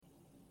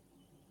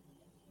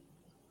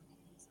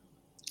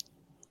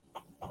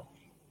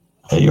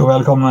Hej och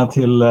välkomna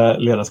till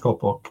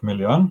Ledarskap och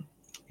miljön.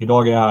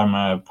 Idag är jag här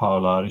med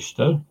Paula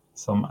Richter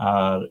som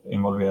är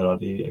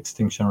involverad i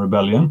Extinction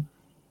Rebellion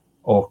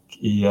och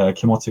i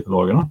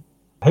Klimatpsykologerna.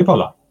 Hej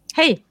Paula!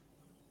 Hej!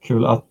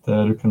 Kul att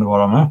du kunde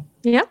vara med.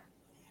 Ja.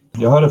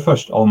 Jag hörde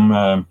först om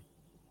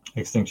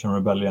Extinction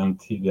Rebellion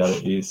tidigare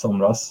i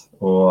somras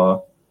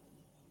och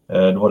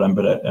det var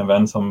en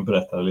vän som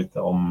berättade lite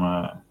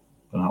om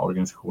den här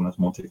organisationen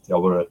som hon tyckte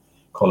jag borde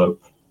kolla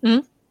upp.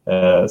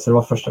 Så det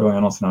var första gången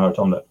jag någonsin har hört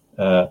om det.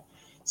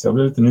 Så jag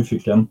blev lite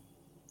nyfiken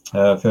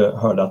för jag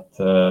hörde att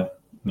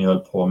ni höll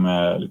på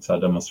med lite så här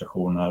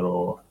demonstrationer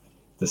och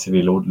det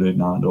civila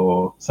ordlydnad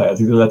och så. Jag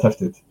tyckte det lät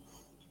häftigt.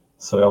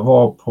 Så jag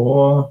var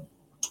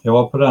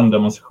på den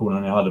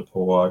demonstrationen jag hade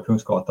på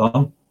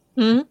Kungsgatan.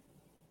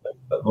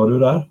 Var du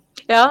där?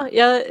 Ja,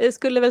 jag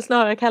skulle väl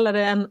snarare kalla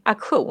det en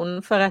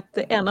aktion, för att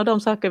en av de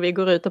saker vi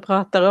går ut och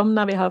pratar om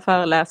när vi har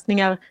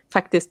föreläsningar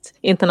faktiskt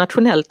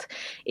internationellt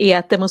är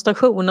att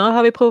demonstrationer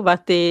har vi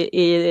provat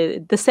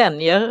i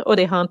decennier och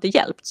det har inte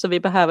hjälpt, så vi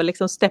behöver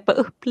liksom steppa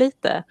upp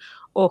lite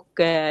och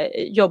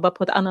jobba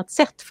på ett annat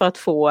sätt för att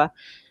få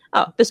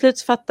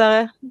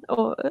beslutsfattare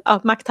och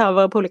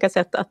makthavare på olika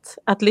sätt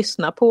att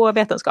lyssna på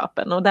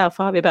vetenskapen, och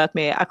därför har vi börjat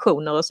med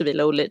aktioner och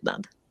civila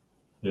olydnad.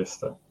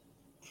 Just det.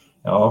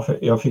 Ja,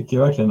 jag fick ju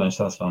verkligen den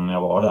känslan när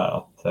jag var där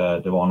att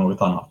det var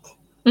något annat.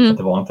 Att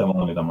det var inte en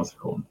vanlig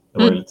demonstration. Det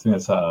var ju lite mer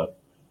så här,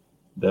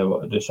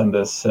 det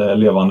kändes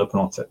levande på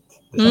något sätt.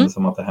 Det kändes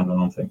som att det hände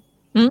någonting.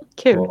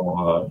 Kul.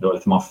 Och det var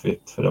lite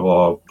maffigt för det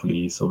var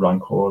polis och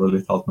brandkår och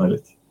lite allt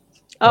möjligt.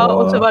 Ja,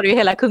 och så var det ju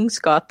hela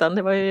Kungsgatan.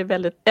 Det var ju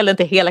eller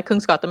inte hela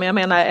Kungsgatan, men jag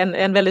menar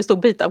en väldigt stor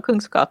bit av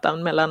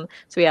Kungsgatan mellan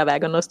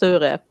Sveavägen och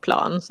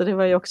Stureplan. Så det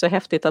var ju också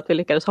häftigt att vi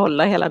lyckades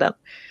hålla hela den.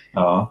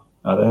 Ja,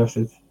 det är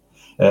häftigt.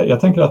 Jag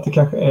tänker att det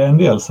kanske är en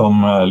del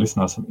som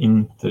lyssnar som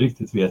inte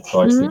riktigt vet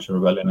vad Extinction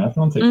Rebellion är för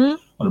någonting.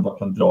 Om du bara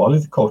kan dra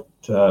lite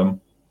kort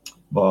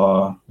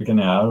vilka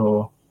ni är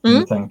och hur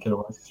ni tänker och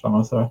vad ni ska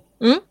framöver och sådär.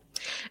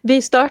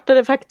 Vi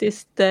startade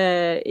faktiskt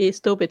i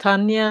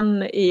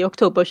Storbritannien i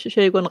oktober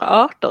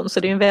 2018, så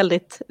det är en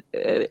väldigt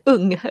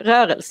ung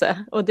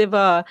rörelse. Och det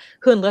var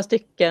 100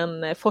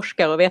 stycken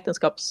forskare och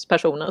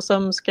vetenskapspersoner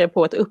som skrev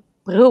på ett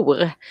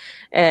uppror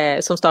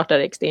som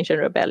startade Extinction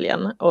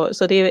Rebellion.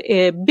 Så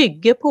det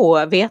bygger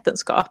på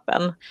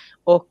vetenskapen,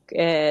 och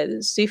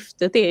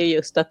syftet är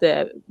just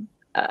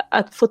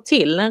att få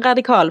till en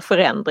radikal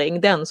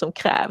förändring, den som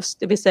krävs.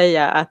 Det vill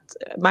säga att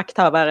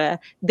makthavare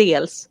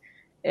dels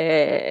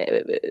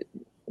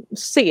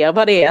ser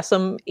vad det är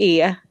som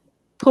är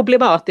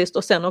problematiskt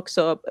och sen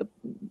också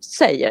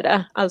säger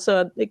det.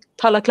 Alltså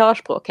talar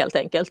klarspråk helt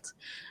enkelt.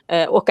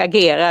 Och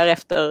agerar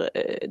efter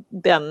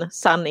den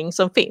sanning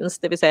som finns,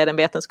 det vill säga den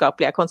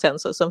vetenskapliga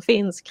konsensus som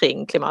finns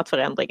kring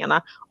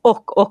klimatförändringarna.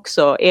 Och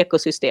också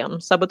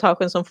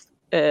ekosystemsabotagen som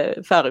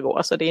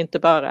föregår. Så det är inte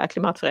bara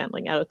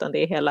klimatförändringar utan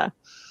det är hela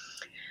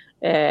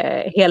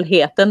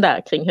helheten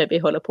där kring hur vi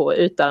håller på att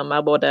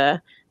utarma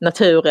både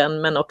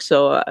naturen men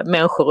också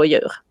människor och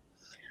djur.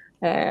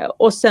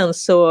 Och sen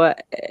så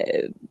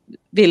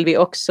vill vi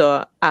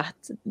också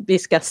att vi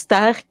ska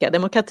stärka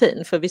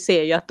demokratin, för vi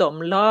ser ju att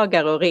de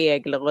lagar och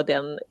regler och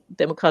den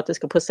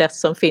demokratiska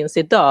process som finns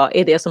idag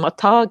är det som har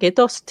tagit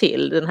oss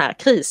till den här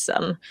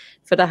krisen.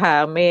 För det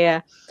här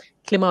med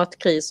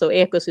klimatkris och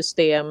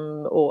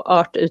ekosystem och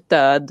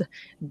artutdöd,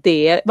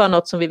 det var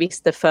något som vi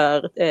visste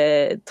för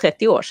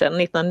 30 år sedan.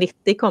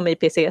 1990 kom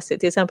IPCC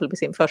till exempel med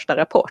sin första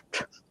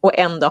rapport, och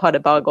ändå har det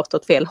bara gått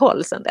åt fel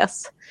håll sedan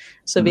dess.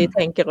 Så vi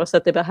tänker oss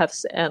att det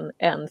behövs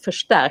en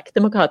förstärkt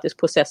demokratisk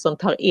process som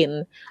tar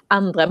in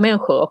andra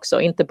människor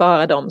också, inte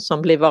bara de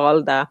som blir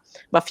valda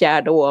var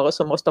 4:e år och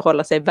som måste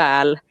hålla sig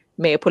väl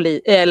med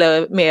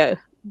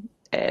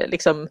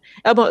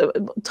jag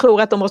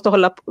tror att de måste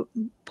hålla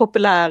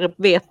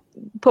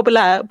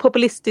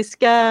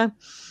populistiska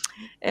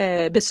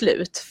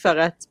beslut för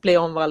att bli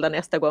omvalda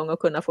nästa gång och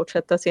kunna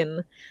fortsätta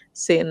sin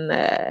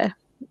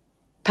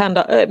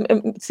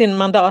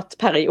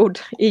mandatperiod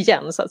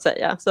igen, så att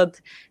säga. Så att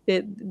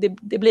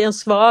det blir en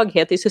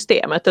svaghet i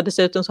systemet, och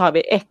dessutom så har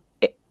vi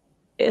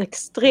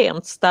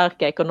extremt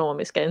starka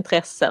ekonomiska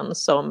intressen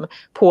som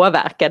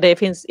påverkar. I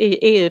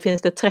EU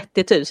finns det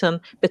 30 000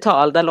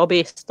 betalda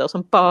lobbyister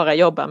som bara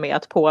jobbar med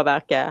att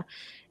påverka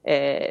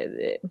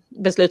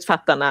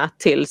beslutsfattarna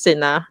till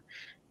sina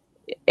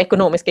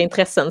ekonomiska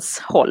intressens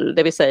håll.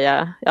 Det vill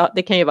säga,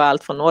 det kan ju vara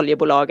allt från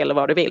oljebolag eller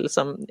vad du vill,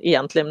 som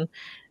egentligen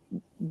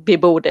vi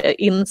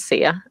borde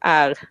inse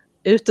är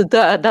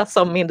utdöda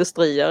som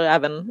industrier,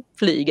 även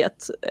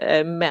flyget,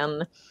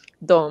 men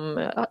de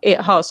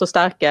har så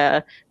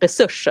starka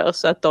resurser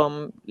så att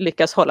de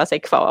lyckas hålla sig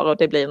kvar, och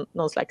det blir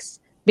någon slags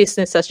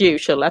business as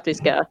usual att vi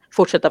ska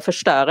fortsätta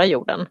förstöra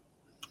jorden.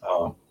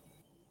 Ja.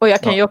 Och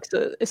jag kan ju också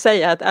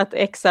säga att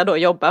EXA då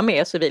jobbar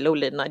med civil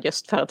olydnad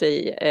just för att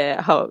vi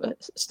har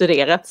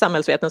studerat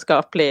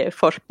samhällsvetenskaplig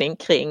forskning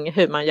kring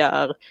hur man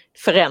gör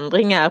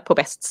förändringar på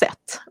bäst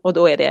sätt. Och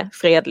då är det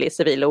fredlig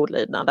civil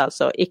olydnad,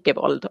 alltså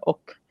icke-våld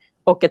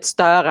och ett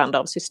störande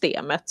av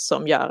systemet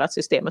som gör att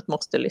systemet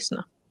måste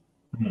lyssna.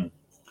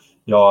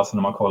 alltså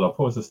när man kollar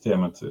på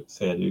systemet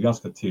så är det ju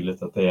ganska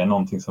tydligt att det är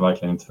någonting som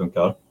verkligen inte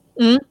funkar.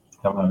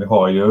 Ja, men vi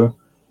har ju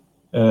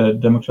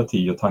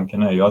demokrati och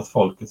tanken är ju att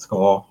folket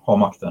ska ha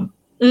makten.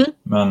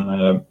 Men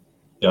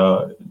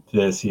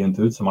det ser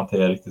inte ut som att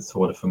det är riktigt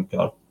så det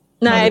funkar.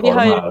 Nej,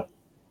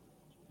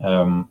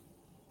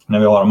 när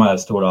vi har de här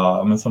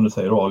stora, men som du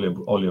säger,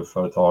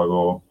 oljeföretag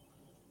och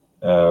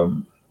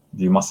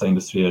det är ju massa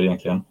industrier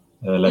egentligen,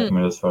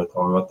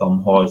 läkemedelsföretag, och att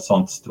de har ett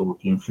sånt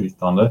stort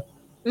inflytande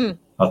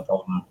att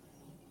de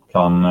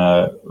kan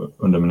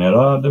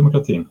underminera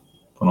demokratin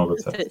på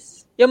något sätt.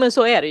 Ja, men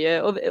så är det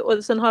ju.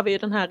 Och sen har vi ju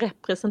den här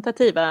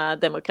representativa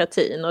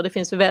demokratin, och det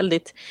finns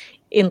väldigt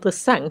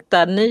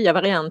intressanta nya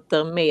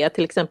varianter med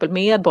till exempel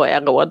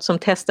medborgarråd som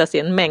testas i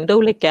en mängd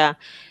olika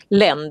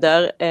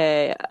länder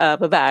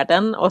över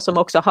världen, och som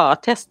också har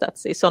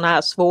testats i sådana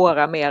här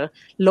svåra, mer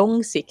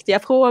långsiktiga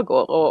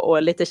frågor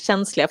och lite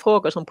känsliga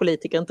frågor som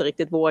politiker inte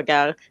riktigt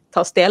vågar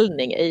ta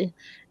ställning i.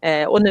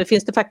 Och nu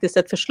finns det faktiskt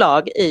ett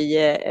förslag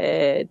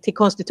till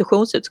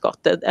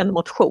konstitutionsutskottet, en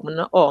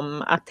motion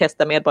om att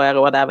testa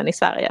medborgarråd även i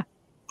Sverige.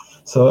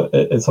 Så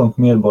ett sådant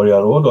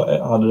medborgarråd,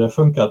 då, hade det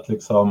funkat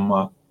liksom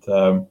att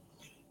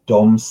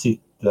de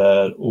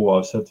sitter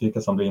oavsett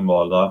vilka som blir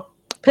invalda?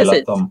 Precis.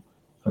 Eller att de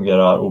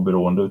fungerar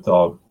oberoende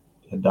utav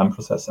den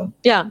processen?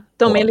 Ja,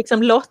 de är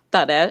liksom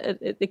lottade.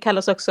 Det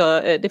kallas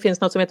också, det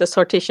finns något som heter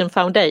Sortition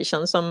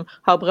Foundation som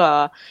har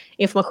bra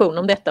information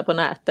om detta på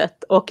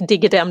nätet, och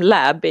Digidem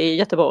Lab i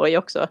Göteborg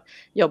också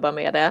jobbar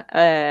med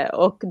det,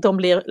 och de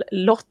blir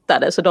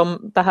lottade, så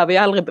de behöver ju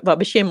aldrig vara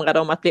bekymrade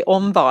om att bli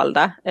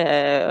omvalda,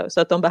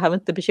 så att de behöver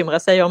inte bekymra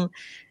sig om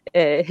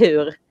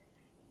hur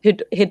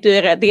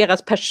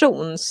deras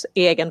persons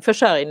egen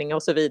försörjning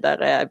och så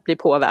vidare blir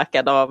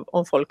påverkad av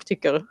om folk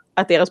tycker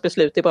att deras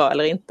beslut är bra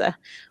eller inte.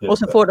 Och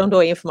så får de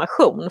då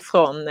information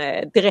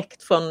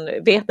direkt från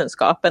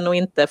vetenskapen och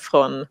inte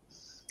från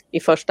i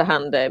första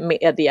hand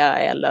media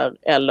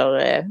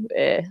eller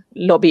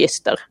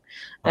lobbyister.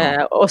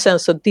 Och sen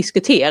så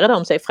diskuterar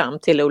de sig fram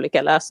till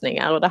olika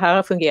lösningar, och det här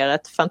har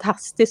fungerat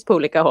fantastiskt på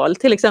olika håll.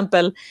 Till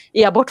exempel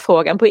i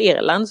abortfrågan på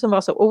Irland, som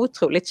var så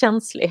otroligt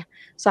känslig,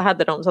 så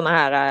hade de såna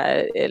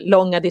här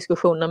långa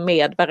diskussioner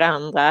med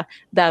varandra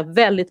där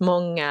väldigt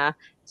många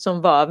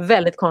som var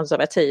väldigt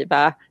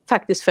konservativa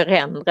faktiskt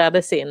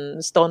förändrade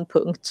sin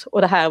ståndpunkt,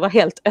 och det här var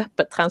helt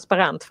öppet,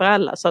 transparent för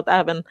alla, så att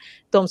även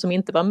de som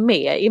inte var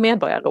med i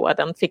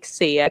medborgarråden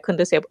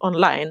kunde se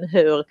online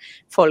hur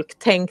folk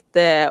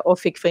tänkte och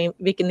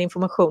vilken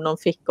information de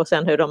fick, och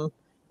sen hur de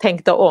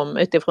tänkte om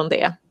utifrån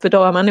det. För då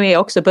har man med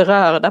också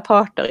berörda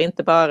parter,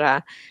 inte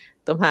bara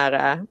de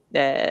här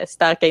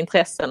starka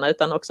intressena,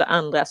 utan också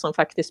andra som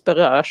faktiskt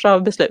berörs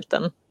av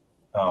besluten.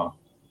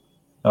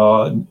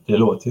 Ja, det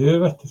låter ju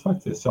vettigt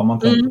faktiskt. Om man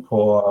tänker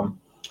på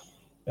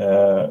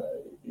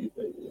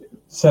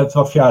säg att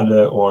var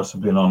 4:e år så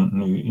blir någon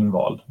ny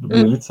invald. Då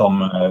blir det lite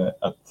som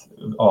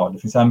att det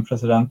finns en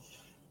president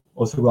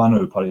och så går han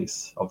ur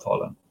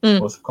Parisavtalen.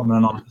 Och så kommer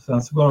en annan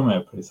president, så går de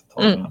med i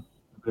Parisavtalen igen.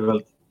 Det blir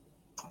väldigt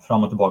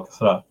fram och tillbaka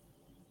sådär.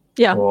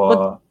 Ja.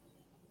 Och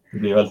det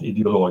blir väldigt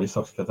ideologiskt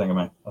också, kan jag tänka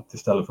mig. Att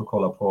istället för att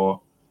kolla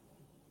på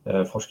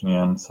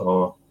forskningen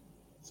så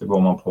går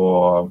man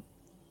på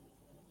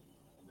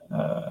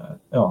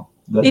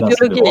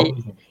ideologi.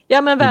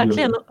 Ja, men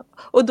verkligen.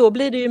 Och då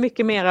blir det ju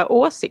mycket mer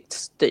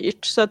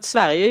åsiktsstyrt. Så att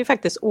Sverige är ju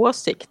faktiskt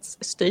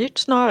åsiktsstyrt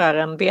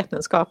snarare än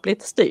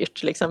vetenskapligt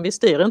styrt. Liksom, vi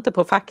styr inte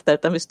på fakta,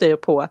 utan vi styr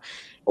på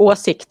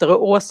åsikter.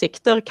 Och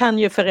åsikter kan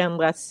ju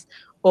förändras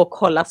och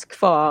hållas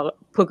kvar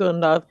på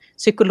grund av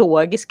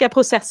psykologiska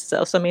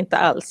processer som inte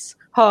alls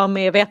har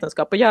med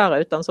vetenskap att göra,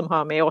 utan som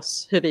har med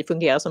oss, hur vi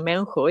fungerar som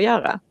människor att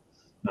göra.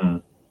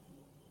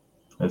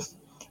 Just.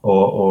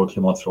 Och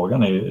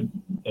klimatfrågan är ju,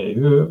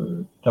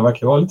 det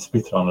verkar vara lite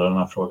splittrande, den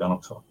här frågan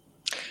också.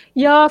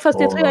 Ja, fast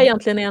det tror jag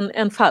egentligen är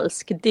en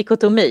falsk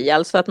dikotomi,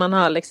 alltså att man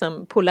har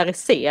liksom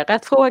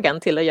polariserat frågan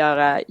till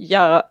att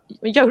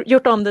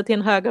gjort om det till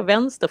en höger- och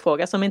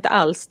vänsterfråga som inte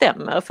alls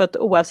stämmer, för att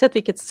oavsett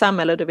vilket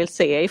samhälle du vill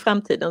se i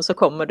framtiden så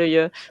kommer du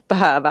ju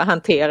behöva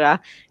hantera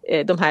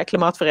de här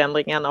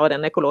klimatförändringarna och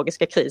den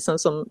ekologiska krisen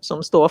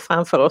som står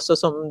framför oss och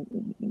som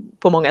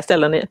på många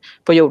ställen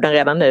på jorden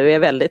redan nu är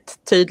väldigt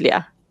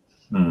tydliga.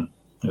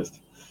 Just.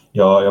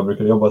 Ja, jag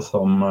brukar jobba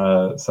som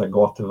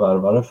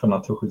gatuvärvare för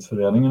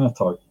Naturskyddsföreningen ett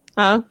tag.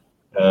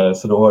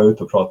 Så då var jag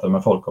ute och pratade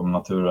med folk om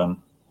naturen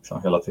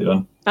liksom hela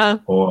tiden.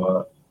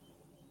 Och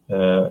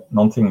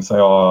någonting som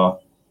jag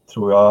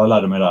tror jag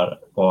lärde mig där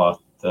var att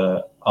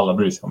alla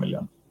bryr sig om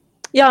miljön.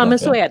 Ja, men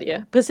så är det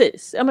ju.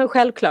 Precis. Ja, men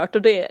självklart.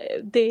 Och det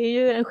är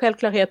ju en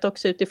självklarhet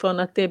också utifrån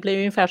att det blir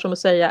ungefär som att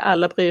säga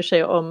alla bryr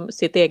sig om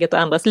sitt eget och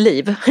andras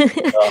liv.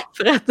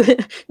 För att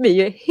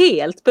vi är ju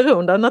helt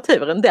beroende av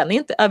naturen. Den är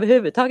inte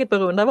överhuvudtaget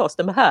beroende av oss.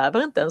 Den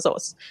behöver inte ens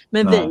oss.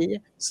 Men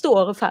vi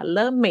står och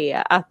faller med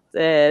att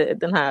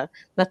den här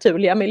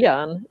naturliga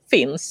miljön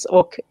finns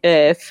och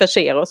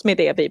förser oss med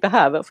det vi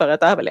behöver för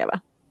att överleva.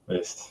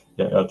 Visst.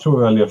 Jag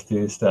tror jag har levt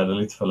i städer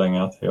lite för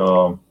länge att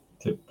jag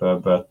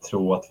börjat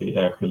tro att vi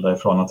är skilda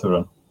ifrån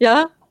naturen.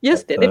 Ja,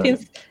 just det.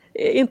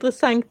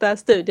 intressanta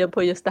studier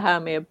på just det här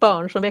med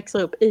barn som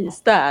växer upp i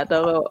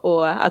städer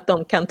och att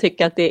de kan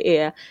tycka att det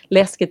är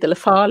läskigt eller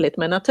farligt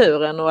med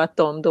naturen och att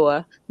de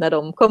då när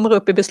de kommer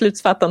upp i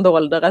beslutsfattande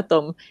ålder att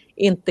de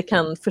inte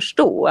kan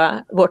förstå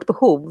vårt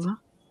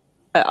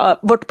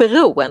vårt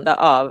beroende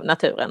av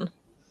naturen.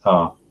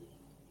 Ja.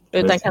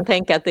 Utan kan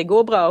tänka att det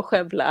går bra att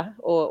skövla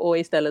och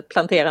istället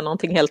plantera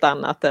någonting helt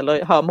annat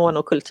eller ha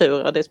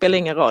monokulturer. Det spelar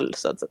ingen roll.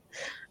 Så att,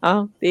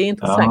 ja, det är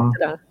intressant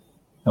det där.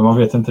 Ja, man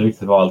vet inte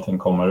riktigt var allting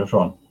kommer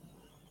ifrån.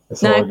 Jag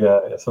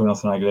såg en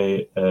sån här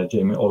grej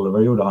Jamie Oliver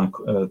gjorde, han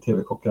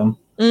tv-kocken.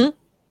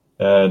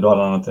 Då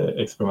hade han ett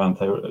experiment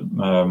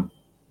med,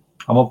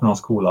 han var på någon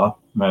skola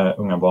med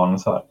unga barn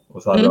och så här.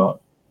 Och så hade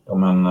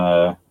de en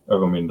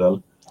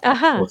ögonbindel.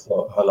 Aha. Och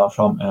så höll han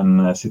fram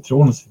en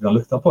citron så fick de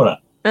lukta på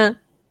den.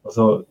 Och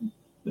så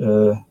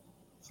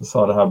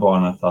sa det här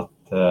barnet att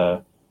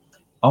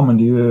ja men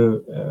det är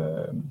ju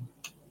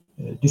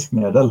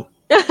diskmedel.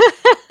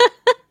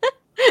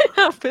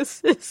 Ja,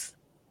 precis.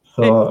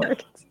 Så,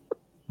 exakt.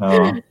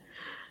 Ja.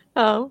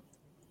 Ja.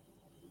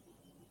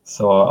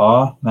 Så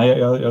ja, nej,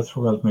 jag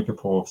tror väldigt mycket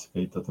på att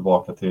hitta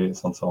tillbaka till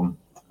sånt som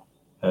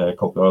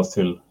kopplar oss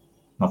till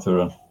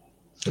naturen.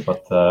 Typ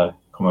att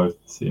komma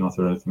ut i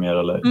naturen lite mer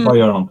eller bara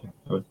göra någonting.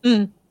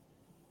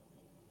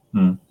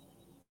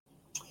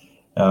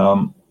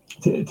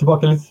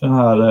 Tillbaka lite till den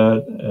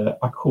här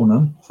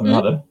aktionen som vi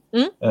hade.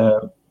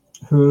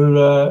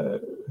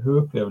 Hur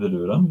upplevde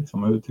du den?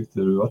 Liksom, hur tyckte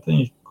du att den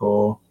gick?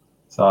 Och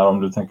så här,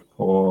 om du tänker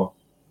på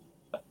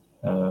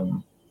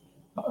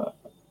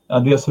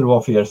dels hur det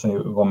var för er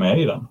som var med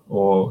i den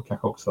och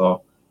kanske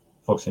också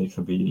folk som gick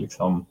förbi.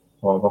 Liksom,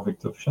 vad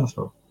fick du för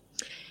känslor?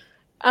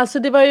 Alltså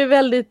det var ju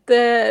väldigt,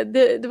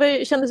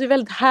 kändes ju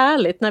väldigt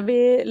härligt när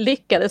vi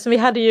lyckades. Vi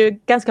hade ju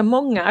ganska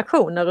många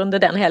aktioner under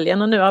den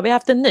helgen och nu har vi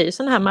haft en ny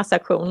sån här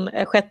massaktion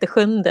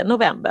 6-7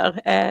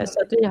 november.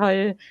 Så att vi har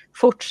ju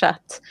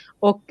fortsatt.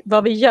 Och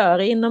vad vi gör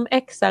inom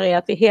XR är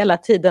att vi hela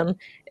tiden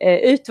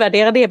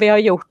utvärderar det vi har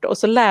gjort och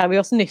så lär vi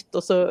oss nytt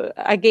och så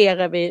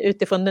agerar vi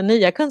utifrån den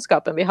nya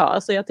kunskapen vi har.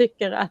 Så jag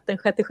tycker att den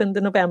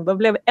 6-7 november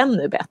blev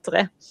ännu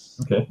bättre.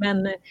 Okay.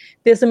 Men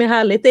det som är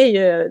härligt är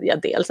ju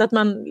dels att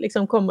man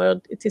liksom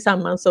kommer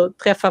tillsammans och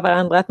träffar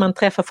varandra, att man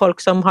träffar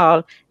folk som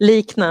har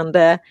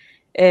liknande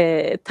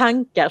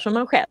tankar som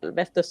man själv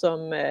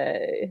eftersom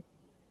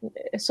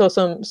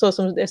så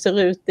som det ser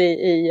ut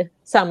i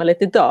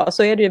samhället idag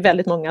så är det ju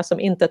väldigt många som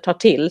inte tar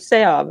till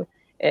sig av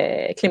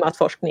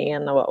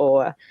klimatforskningen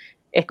och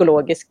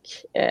ekologisk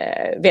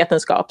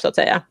vetenskap så att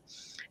säga.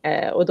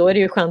 Och då är det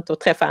ju skönt att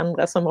träffa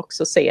andra som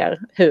också ser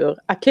hur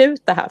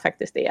akut det här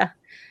faktiskt är.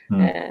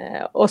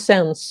 Och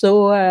sen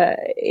så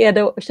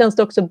känns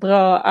det också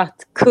bra att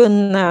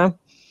kunna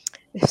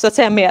så att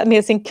säga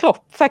med sin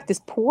kropp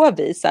faktiskt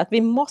påvisa att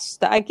vi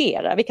måste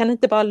agera. Vi kan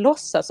inte bara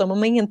låtsas som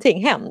om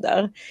ingenting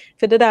händer.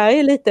 För det där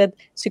är lite ett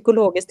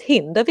psykologiskt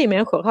hinder vi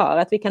människor har.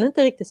 Att vi kan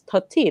inte riktigt ta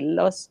till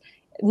oss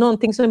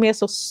någonting som är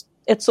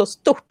ett så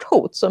stort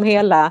hot som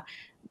hela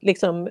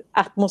liksom,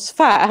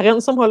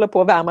 atmosfären som håller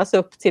på att värmas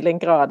upp till en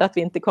grad att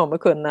vi inte kommer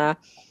kunna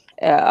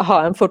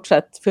ha en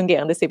fortsatt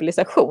fungerande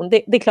civilisation.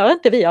 Det klarar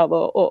inte vi av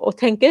att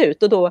tänka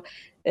ut och då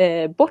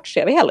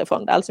bortser vi hellre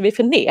från det. Alltså vi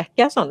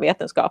förnekar sån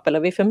vetenskap eller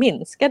vi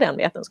förminskar den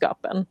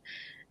vetenskapen.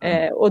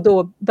 Och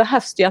då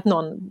behövs det ju att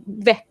någon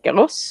väcker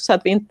oss så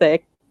att vi inte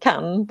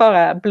kan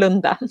bara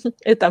blunda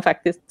utan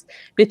faktiskt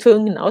blir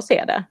tvungna att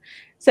se det.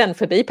 Sen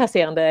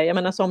förbipasserande, jag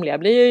menar somliga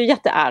blir ju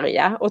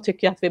jättearga och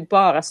tycker att vi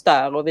bara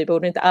stör och vi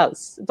borde inte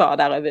alls vara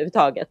där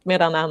överhuvudtaget.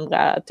 Medan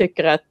andra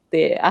tycker att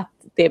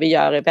det vi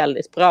gör är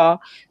väldigt bra.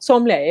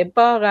 Somliga är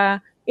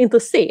bara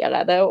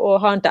intresserade och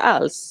har inte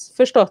alls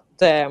förstått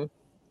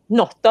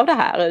något av det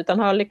här utan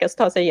har lyckats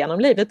ta sig igenom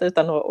livet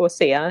utan att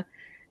se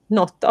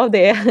något av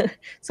det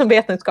som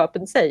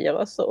vetenskapen säger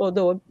oss. Och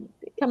då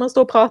kan man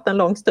stå och prata en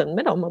lång stund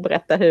med dem och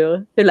berätta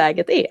hur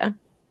läget är.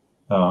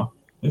 Ja,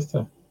 just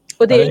det.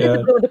 Och det är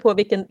lite beroende på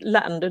vilken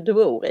land du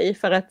bor i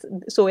för att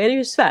så är det ju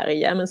i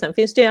Sverige men sen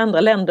finns det ju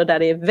andra länder där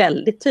det är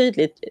väldigt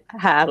tydligt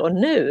här och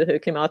nu hur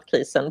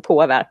klimatkrisen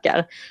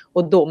påverkar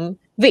och de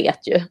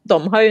vet ju,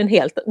 de har ju en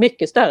helt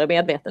mycket större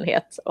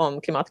medvetenhet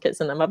om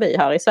klimatkrisen än vad vi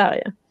har i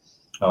Sverige.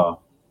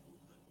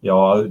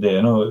 Ja, det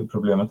är nog,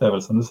 problemet är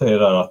väl som du säger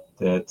där att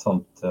det är ett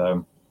sånt,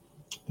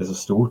 det är så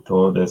stort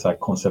och det är så här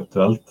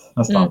konceptuellt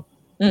nästan.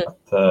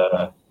 Att,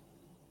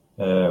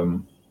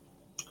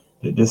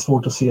 det är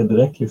svårt att se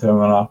direkt liksom, jag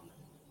menar,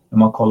 när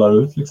man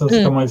kollar ut liksom,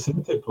 så kan man ju se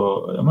typ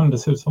på, ja men det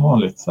ser ut som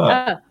vanligt så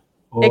här.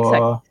 Och,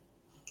 exakt.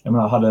 Jag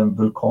menar, hade en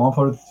vulkan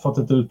fått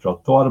ett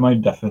utbrott då hade man ju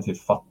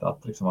definitivt fattat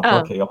liksom,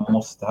 att okej,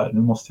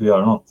 nu måste vi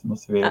göra något, nu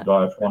måste vi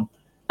dra ifrån.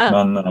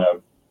 Men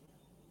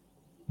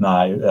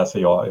nej, alltså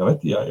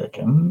jag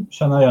kan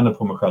känna igen det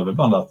på mig själv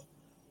ibland att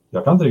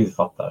jag kan inte riktigt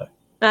fatta det.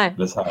 Nej.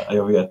 Eller så här,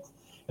 jag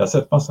har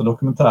sett massa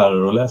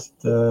dokumentärer och läst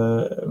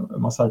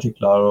massa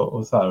artiklar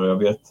och så här och jag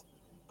vet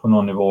på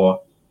någon nivå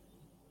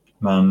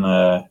men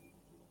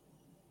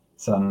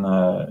sen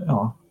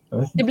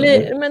Det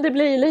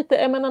blir lite,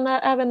 jag menar,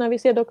 även när vi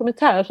ser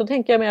dokumentärer så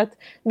tänker jag mig att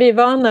vi är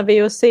vana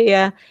vid att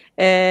se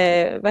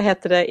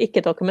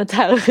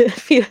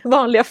icke-dokumentärer,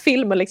 vanliga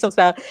filmer liksom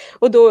så här.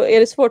 Och då är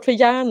det svårt för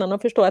hjärnan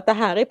att förstå att det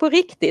här är på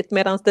riktigt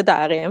medan det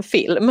där är en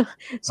film.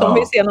 Så om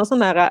vi ser någon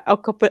sån här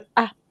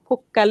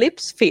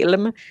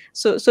apokalypsfilm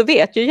så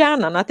vet ju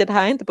hjärnan att det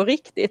här är inte på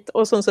riktigt.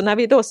 Och så när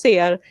vi då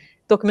ser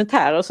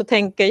dokumentärer så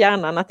tänker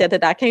hjärnan att det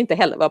där kan ju inte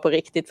heller vara på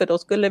riktigt, för då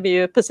skulle vi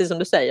ju, precis som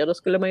du säger, då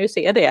skulle man ju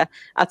se det,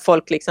 att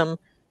folk liksom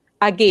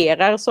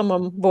agerar som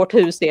om vårt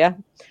hus är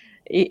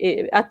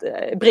att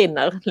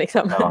brinner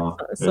liksom,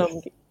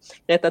 som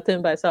Greta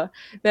Thunberg sa.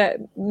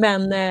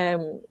 Men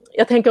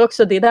jag tänker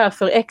också det är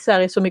därför XR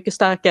är så mycket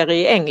starkare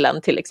i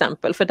England till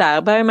exempel, för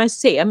där börjar man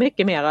se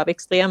mycket mer av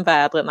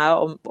extremvärdrena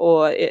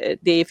och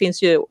det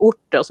finns ju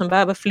orter som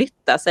behöver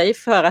flytta sig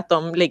för att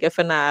de ligger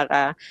för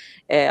nära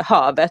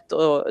havet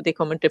och det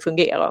kommer inte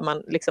fungera om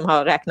man liksom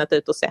har räknat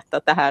ut och sett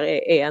att det här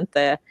är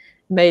inte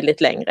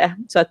möjligt längre.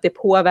 Så att det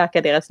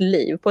påverkar deras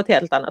liv på ett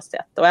helt annat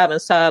sätt. Och även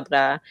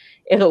södra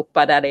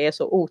Europa där det är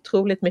så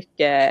otroligt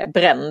mycket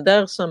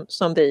bränder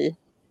som vi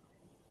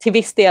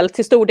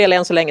till stor del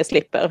än så länge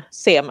slipper.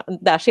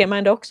 Där ser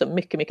man det också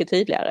mycket, mycket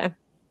tydligare.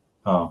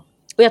 Ja.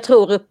 Och jag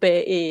tror uppe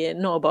i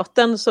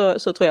Norrbotten så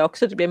tror jag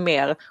också att det blir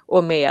mer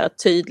och mer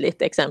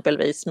tydligt,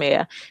 exempelvis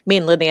med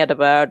mindre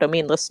nederbörd och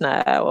mindre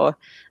snö, och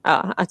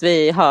att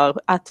vi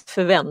har att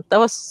förvänta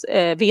oss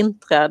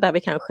vintrar där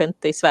vi kanske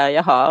inte i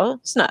Sverige har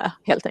snö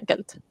helt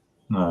enkelt.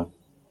 Nej,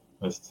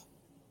 visst.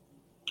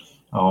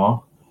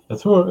 Ja, jag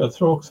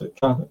tror också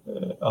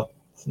att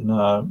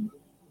när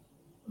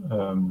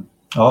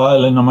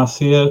eller när man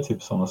ser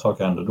typ sådana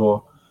saker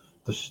ändå,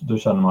 då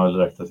känner man väl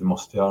direkt att vi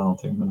måste göra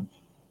någonting, men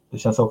det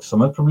känns också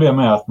som ett problem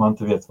är att man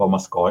inte vet vad man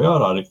ska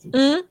göra riktigt.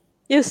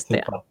 Just det.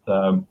 Typ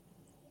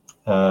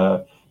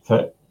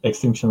för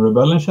Extinction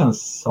Rebellion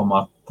känns som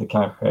att det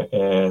kanske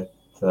är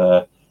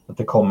att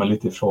det kommer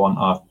lite ifrån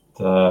att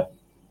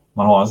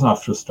man har en sån här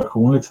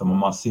frustration liksom, och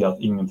man ser att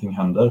ingenting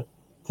händer.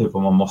 Typ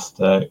om man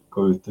måste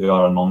gå ut och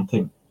göra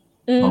någonting.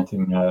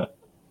 Någonting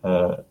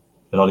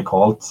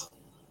radikalt.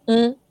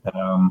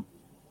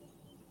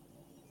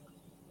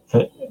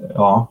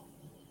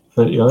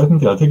 För jag vet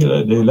inte, jag tycker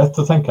det är lätt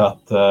att tänka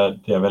att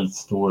det är väldigt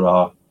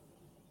stora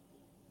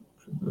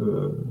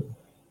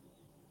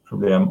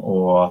problem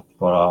och att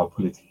bara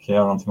politiker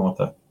gör någonting åt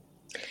det.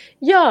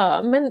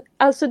 Ja, men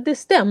alltså det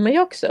stämmer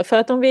ju också, för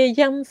att om vi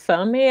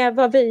jämför med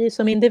vad vi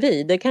som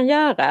individer kan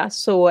göra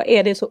så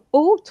är det så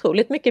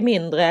otroligt mycket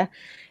mindre.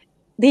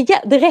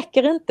 Det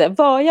räcker inte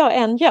vad jag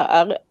än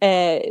gör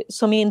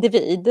som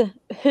individ,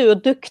 hur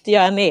duktig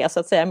jag än är så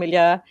att säga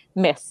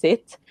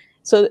miljömässigt,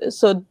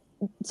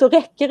 så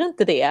räcker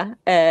inte det,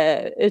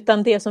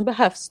 utan det som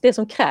behövs, det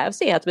som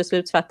krävs är att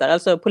beslutsfattare,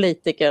 alltså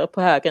politiker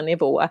på högre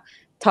nivå,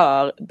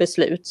 tar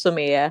beslut som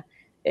är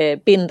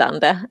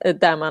bindande,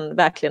 där man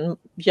verkligen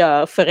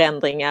gör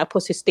förändringar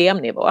på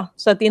systemnivå.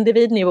 Så att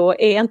individnivå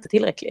är inte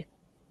tillräckligt.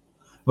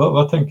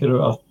 Vad tänker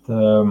du att,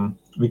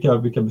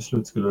 vilka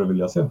beslut skulle du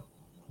vilja se?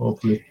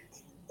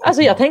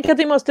 Alltså jag tänker att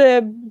vi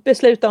måste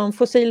besluta om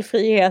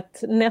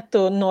fossilfrihet,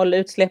 netto noll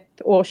utsläpp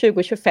år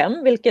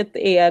 2025, vilket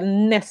är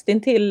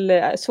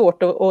nästintill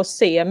svårt att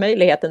se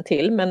möjligheten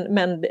till,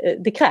 men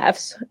det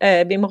krävs.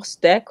 Vi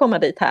måste komma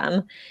dit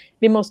här.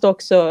 Vi måste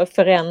också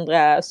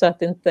förändra så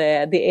att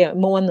inte det är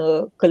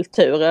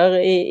monokulturer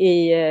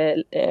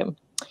i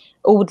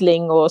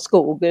odling och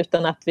skog,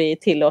 utan att vi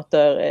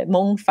tillåter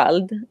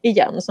mångfald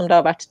igen som det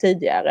har varit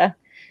tidigare.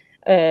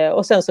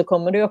 Och sen så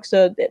kommer det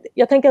också,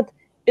 jag tänker att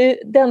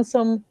den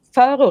som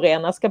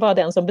förorenar ska vara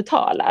den som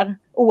betalar,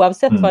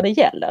 oavsett vad det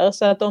gäller.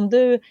 Så att om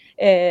du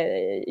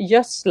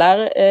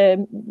gödslar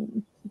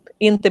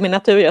inte med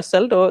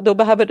naturgödsel, då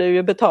behöver du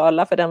ju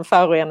betala för den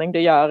förorening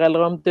du gör.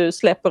 Eller om du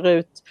släpper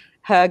ut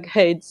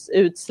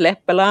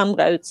höghöjdsutsläpp eller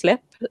andra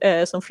utsläpp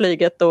som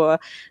flyget och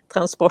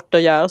transporter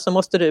gör, så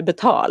måste du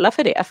betala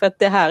för det. För att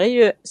det här är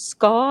ju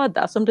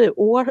skada som du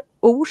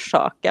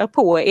orsakar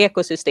på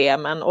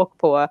ekosystemen och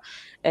på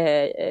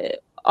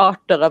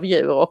arter av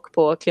djur och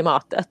på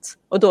klimatet.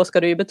 Och då ska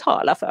du ju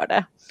betala för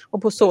det.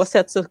 Och på så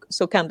sätt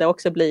så kan det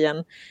också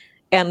bli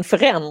en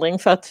förändring,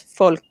 för att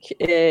folk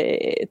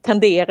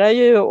tenderar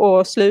ju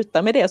att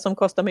sluta med det som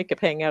kostar mycket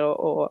pengar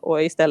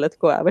och istället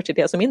gå över till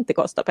det som inte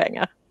kostar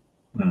pengar.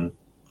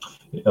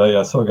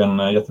 Jag såg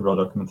en jättebra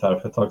dokumentär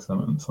för ett tag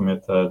som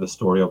heter The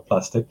Story of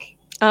Plastic.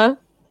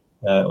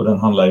 Och den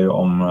handlar ju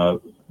om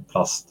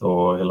plast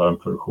och hela den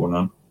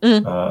produktionen.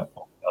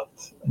 Och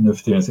att nu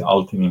för tiden ser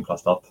allting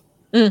inplastat.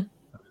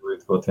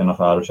 Gå till en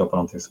affär och köpa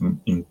någonting som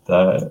inte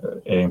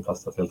är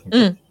inplastat helt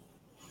enkelt.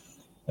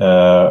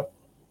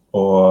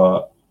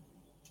 Och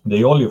det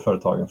är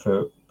oljeföretagen,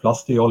 för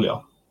plast är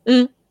olja.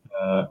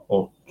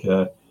 Och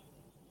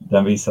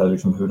den visar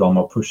liksom hur de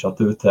har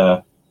pushat ut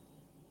det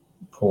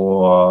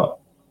på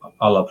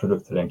alla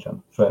produkter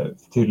egentligen. För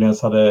tydligen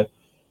så hade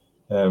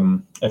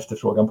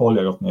efterfrågan på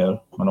olja gått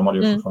ner, men de hade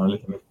ju fortfarande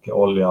lika mycket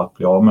olja att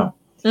bli av med.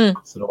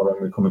 Så då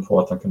har de kommit på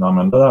att de kunde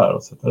använda det här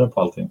och sätta det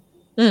på allting.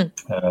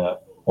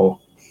 Och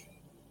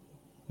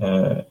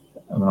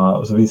jag menar,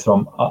 och så visar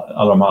de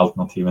alla de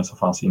alternativen som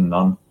fanns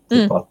innan.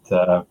 Typ att,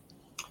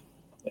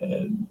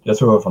 jag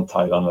tror det var från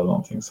Thailand eller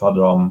någonting, så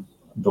hade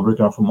då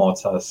brukar de få mat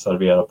så här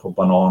serverad på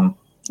banan.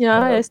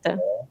 Ja, just det.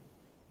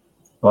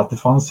 Och att det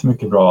fanns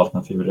mycket bra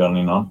alternativ redan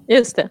innan.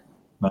 Just det.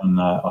 Men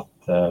att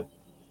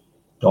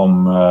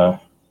de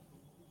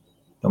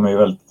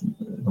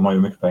har ju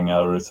mycket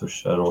pengar och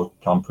resurser och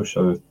kan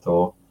pusha ut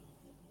och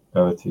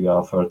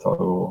övertyga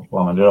företag och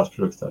använda deras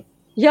produkter.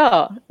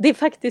 Ja, det är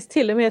faktiskt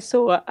till och med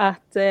så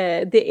att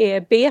det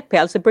är BP,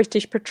 alltså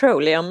British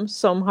Petroleum,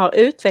 som har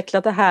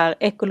utvecklat det här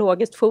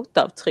ekologiskt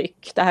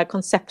fotavtryck, det här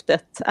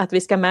konceptet att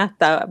vi ska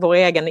mäta vår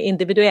egen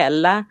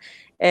individuella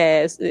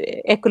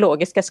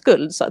ekologiska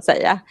skuld så att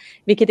säga,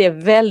 vilket är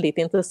väldigt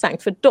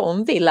intressant, för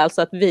de vill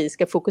alltså att vi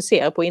ska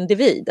fokusera på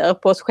individer,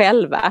 på oss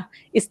själva,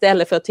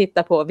 istället för att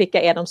titta på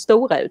vilka är de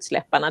stora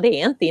utsläpparna.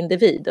 Det är inte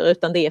individer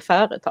utan det är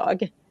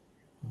företag.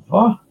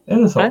 Va? Är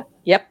det så?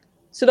 Japp.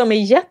 Så de är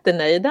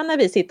jättenöjda när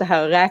vi sitter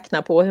här och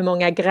räknar på hur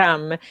många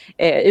gram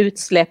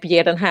utsläpp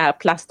ger den här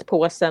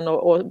plastpåsen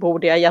och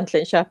borde jag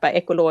egentligen köpa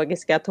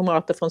ekologiska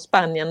tomater från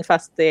Spanien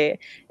fast det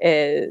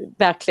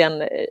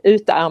verkligen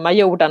utarmar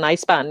jordarna i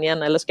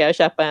Spanien, eller ska jag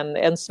köpa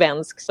en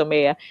svensk som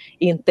är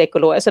inte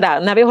ekologisk.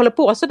 Sådär. När vi håller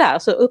på sådär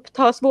så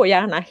upptas vår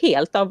hjärna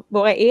helt av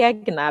våra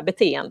egna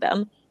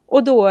beteenden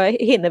och då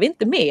hinner vi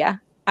inte med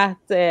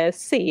att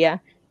se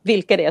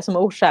vilka det är som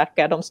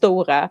orsakar de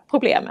stora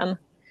problemen.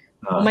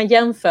 Om man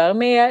jämför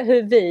med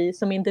hur vi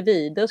som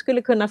individer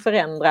skulle kunna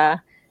förändra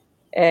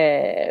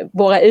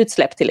våra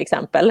utsläpp till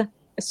exempel,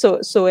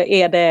 så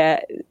är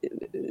det,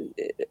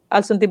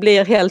 alltså det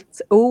blir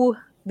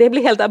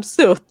helt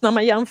absurt när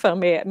man jämför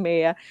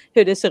med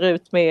hur det ser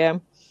ut med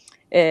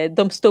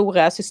de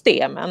stora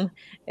systemen.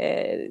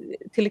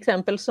 Till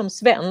exempel som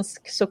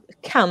svensk så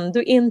kan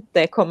du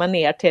inte komma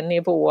ner till en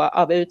nivå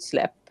av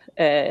utsläpp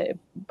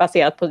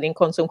baserat på din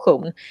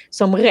konsumtion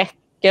som räcker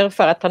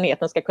för att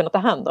planeten ska kunna ta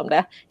hand om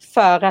det.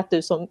 För att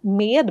du som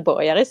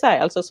medborgare i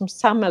Sverige, alltså som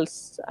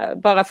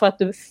bara för att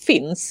du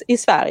finns i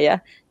Sverige,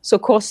 så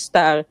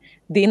kostar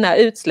dina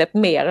utsläpp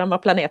mer än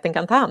vad planeten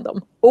kan ta hand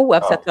om.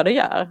 Oavsett vad du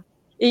gör.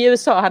 I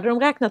USA hade de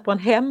räknat på en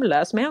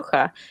hemlös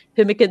människa,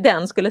 hur mycket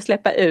den skulle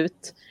släppa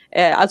ut,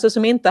 alltså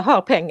som inte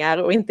har pengar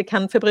och inte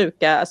kan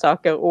förbruka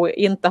saker och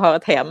inte har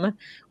ett hem.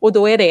 Och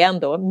då är det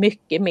ändå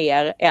mycket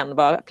mer än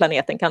vad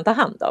planeten kan ta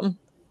hand om.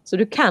 Så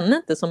du kan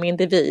inte som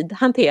individ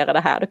hantera det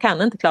här, du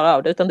kan inte klara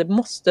av det, utan det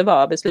måste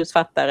vara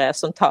beslutsfattare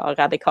som tar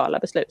radikala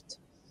beslut.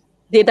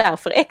 Det är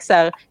därför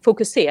XR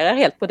fokuserar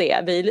helt på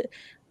det. Vi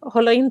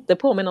håller inte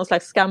på med någon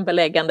slags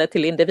skambeläggande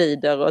till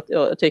individer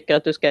och tycker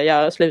att du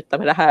ska sluta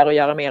med det här och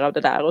göra mer av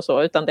det där och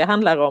så, utan det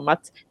handlar om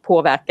att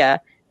påverka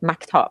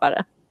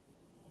makthavare.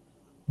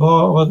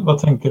 Vad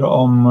tänker du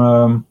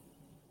om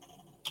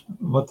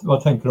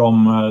vad tänker du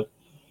om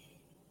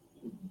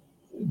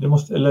det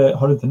måste, eller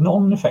har det inte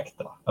någon effekt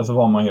då? Alltså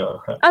vad man gör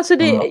själv? Alltså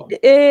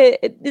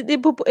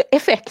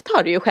effekt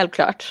har det ju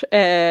självklart.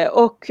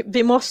 Och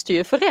vi måste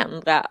ju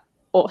förändra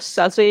oss.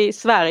 Alltså i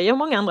Sverige och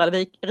många andra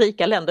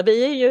rika länder.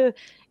 Vi är ju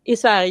i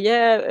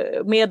Sverige,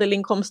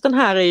 medelinkomsten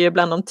här är ju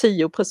bland de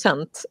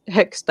 10%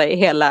 högsta i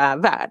hela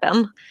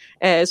världen.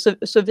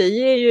 Så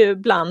vi är ju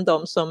bland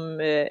de som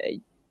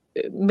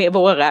med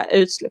våra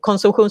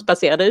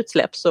konsumtionsbaserade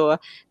utsläpp så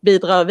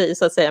bidrar vi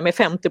så att säga med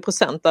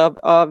 50%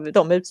 av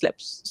de utsläpp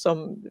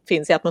som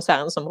finns i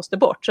atmosfären som måste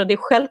bort. Så det är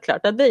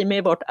självklart att vi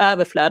med vårt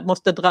överflöd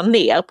måste dra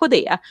ner på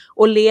det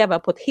och leva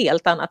på ett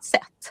helt annat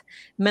sätt.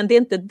 Men det är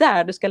inte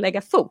där du ska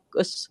lägga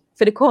fokus,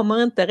 för det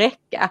kommer inte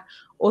räcka.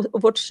 Och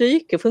vårt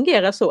psyke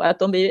fungerar så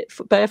att om vi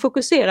börjar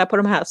fokusera på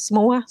de här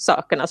små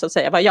sakerna, så att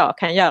säga, vad jag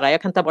kan göra,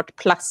 jag kan ta bort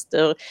plast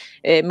ur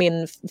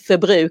min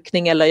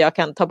förbrukning, eller jag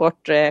kan ta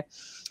bort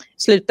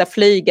sluta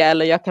flyga,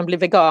 eller jag kan bli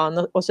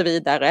vegan och så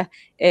vidare.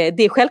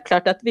 Det är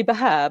självklart att vi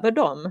behöver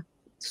dem.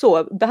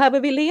 Så behöver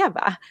vi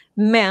leva.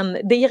 Men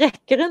det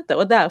räcker inte,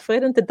 och därför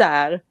är det inte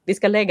där vi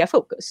ska lägga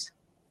fokus.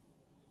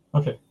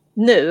 Okay.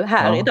 Nu,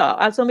 här idag.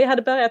 Alltså om vi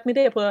hade börjat med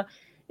det på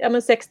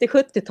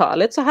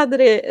 60-70-talet så hade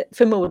det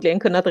förmodligen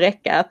kunnat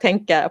räcka att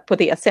tänka på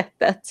det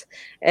sättet.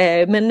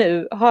 Men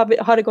nu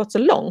har det gått så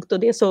långt, och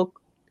det är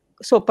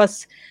så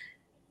pass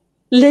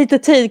lite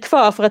tid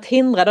kvar för att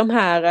hindra de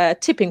här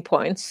tipping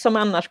points som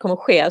annars kommer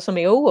ske, som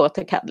är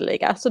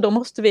oåterkalleliga. Så då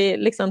måste vi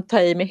liksom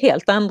ta i med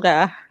helt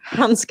andra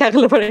handskar,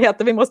 eller vad det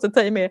heter. Vi måste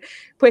ta i med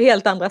på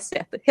helt andra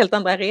sätt, helt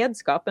andra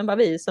redskap än vad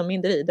vi som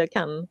individer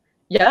kan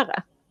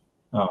göra.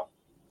 Ja,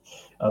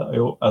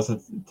 jo, alltså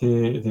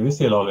till viss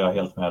del håller jag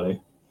helt med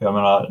dig. Jag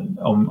menar,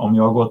 om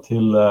jag går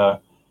till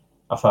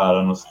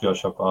affären och ska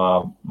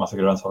köpa massa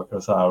grönsaker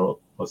och så här,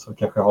 och så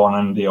kanske jag har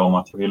en idé om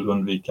att jag vill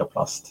undvika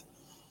plast.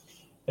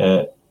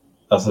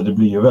 Alltså det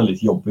blir ju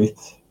väldigt jobbigt.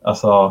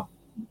 Alltså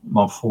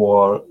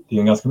det är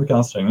en ganska mycket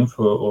ansträngning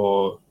för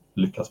att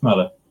lyckas med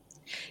det.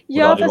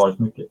 Ja, det hade varit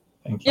mycket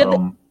enklare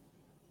om...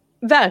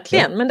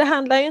 Verkligen, men det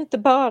handlar ju inte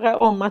bara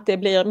om att det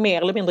blir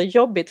mer eller mindre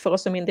jobbigt för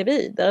oss som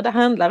individer. Det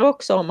handlar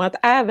också om att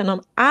även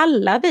om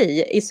alla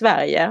vi i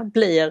Sverige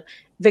blir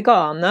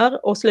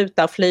veganer och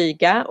slutar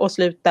flyga och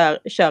slutar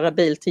köra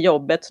bil till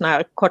jobbet, såna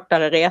här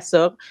kortare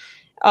resor,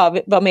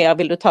 vad mer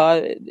vill du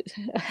ta?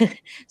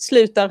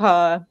 Slutar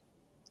ha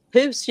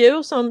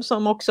husdjur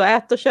som också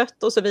äter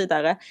kött och så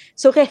vidare.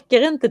 Så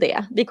räcker inte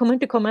det. Vi kommer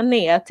inte komma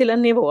ner till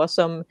en nivå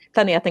som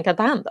planeten kan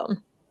ta hand om.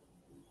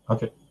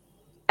 Okay.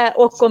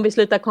 Och om vi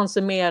slutar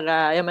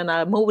konsumera, jag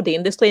menar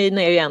modeindustrin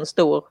är ju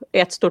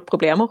ett stort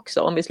problem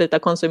också. Om vi slutar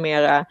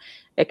konsumera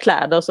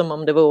kläder som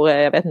om det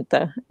vore, jag vet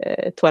inte,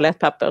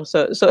 toalettpapper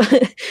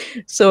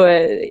så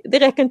det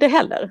räcker inte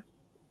heller.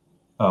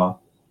 Ja.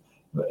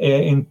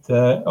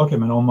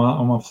 Men om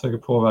man försöker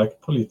påverka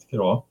politiker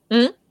då,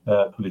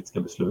 politiska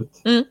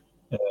beslut,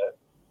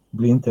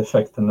 blir inte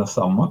effekten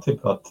densamma?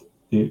 Typ att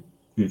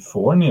vi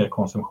får ner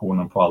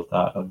konsumtionen på allt det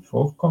här, att vi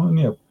får komma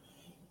ner,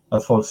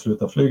 att folk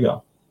slutar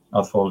flyga,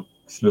 att folk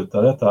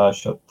slutar äta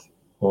kött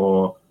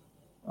och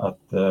att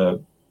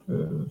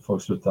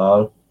folk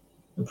slutar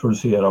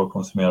producera och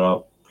konsumera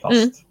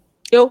plast.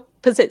 Jo,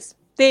 precis.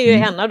 Det är ju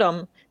en av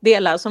de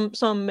delar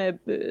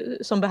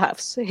som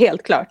behövs,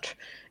 helt klart.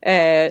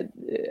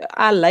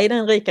 Alla i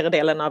den rikare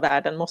delen av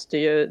världen måste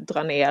ju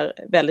dra ner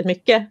väldigt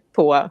mycket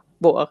på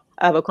vår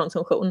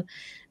överkonsumtion.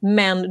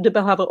 Men du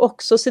behöver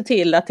också se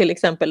till att till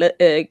exempel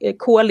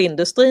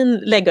kolindustrin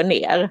lägger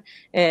ner.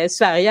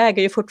 Sverige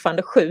äger ju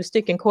fortfarande 7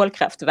 stycken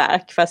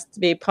kolkraftverk, fast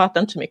vi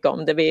pratar inte så mycket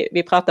om det.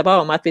 Vi pratar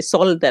bara om att vi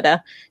sålde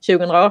det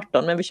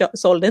 2018, men vi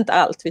sålde inte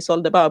allt. Vi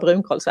sålde bara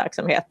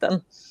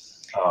brunkolsverksamheten.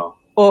 Ja.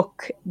 Och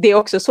det är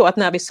också så att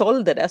när vi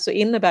sålde det så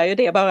innebär ju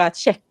det bara att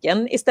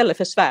Tjeckien istället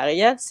för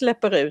Sverige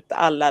släpper ut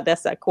alla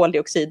dessa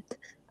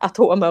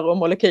koldioxidatomer och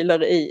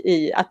molekyler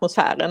i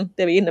atmosfären.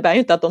 Det innebär ju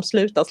inte att de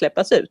slutar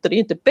släppas ut. Och det är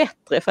ju inte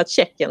bättre för att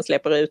Tjeckien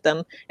släpper ut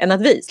än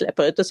att vi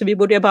släpper ut. Så vi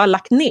borde ju bara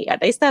lagt ner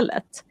det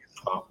istället.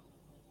 Ja.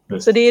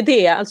 Så det är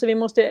det, alltså vi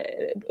måste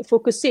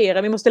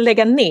fokusera, vi måste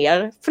lägga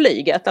ner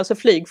flyget. Alltså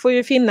flyg får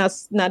ju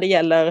finnas när det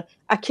gäller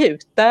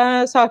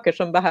akuta saker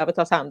som behöver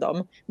tas hand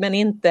om. Men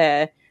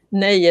inte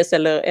nöjes-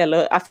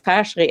 eller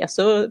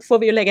affärsresor får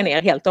vi ju lägga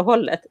ner helt och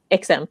hållet,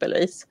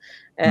 exempelvis.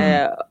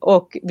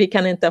 Och vi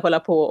kan inte hålla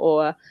på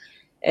och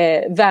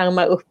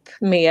värma upp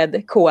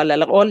med kol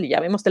eller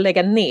olja. Vi måste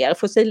lägga ner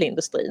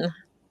fossilindustrin.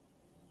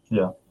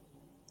 Ja.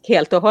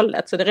 Helt och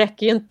hållet. Så det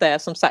räcker ju inte,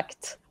 som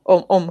sagt,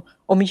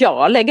 om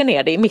jag lägger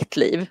ner det i mitt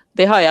liv.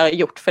 Det har jag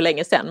gjort för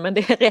länge sedan, men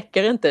det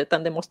räcker inte,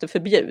 utan det måste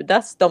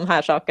förbjudas, de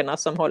här sakerna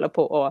som håller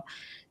på att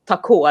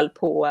ta kål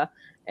på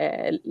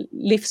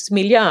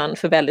livsmiljön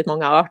för väldigt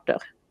många arter.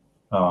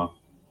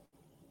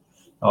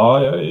 Ja,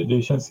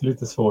 det känns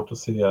lite svårt att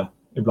se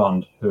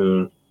ibland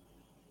hur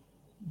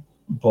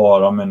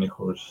bara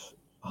människors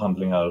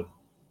handlingar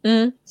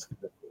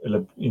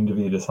eller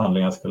individers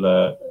handlingar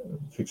skulle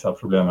fixa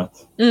problemet.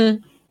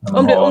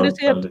 Om du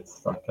ser väldigt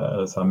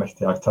starka, så här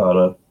mäktiga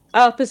aktörer.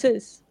 Ja,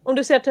 precis. Om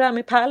du ser till det här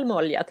med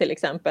palmolja till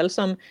exempel,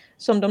 som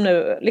de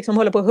nu liksom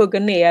håller på att hugga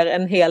ner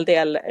en hel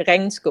del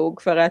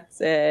regnskog för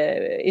att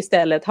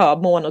istället ha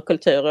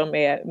monokulturer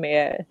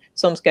med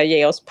som ska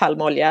ge oss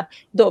palmolja.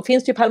 Då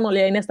finns det ju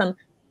palmolja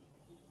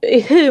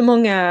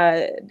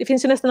det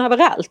finns ju nästan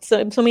överallt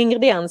som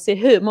ingrediens i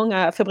hur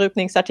många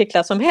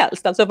förbrukningsartiklar som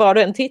helst. Alltså var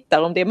du än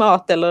tittar, om det är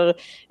mat eller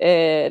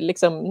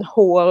liksom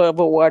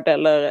hårvård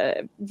eller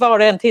var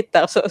du än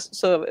tittar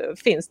så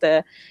finns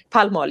det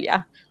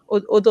palmolja.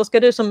 Och då ska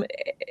du som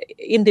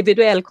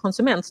individuell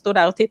konsument stå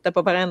där och titta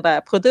på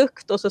varenda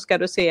produkt och så ska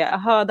du se,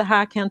 aha, det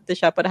här kan jag inte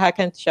köpa, det här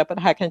kan jag inte köpa,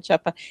 det här kan jag inte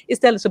köpa.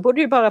 Istället så borde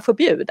det ju bara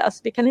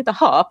förbjudas. Vi kan inte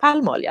ha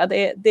palmolja.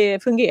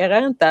 Det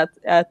fungerar inte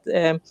att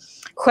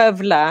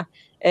skövla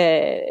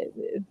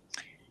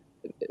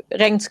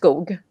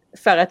regnskog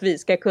för att vi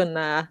ska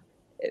kunna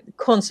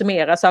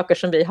konsumera saker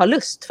som vi har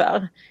lust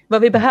för.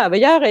 Vad vi behöver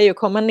göra är att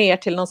komma ner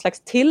till någon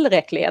slags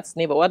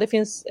tillräcklighetsnivå. Det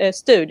finns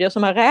studier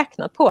som har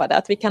räknat på det,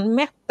 att vi kan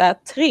mätta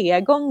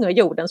 3 gånger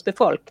jordens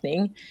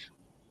befolkning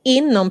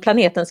inom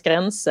planetens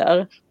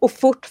gränser och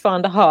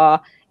fortfarande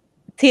ha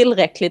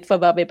tillräckligt för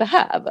vad vi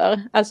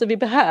behöver. Alltså vi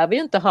behöver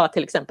ju inte ha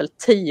till exempel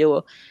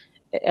 10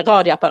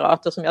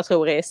 radioapparater som jag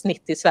tror är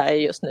snitt i Sverige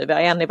just nu. Vi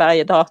har en i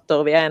varje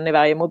dator, vi har en i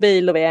varje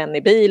mobil och vi har en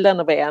i bilen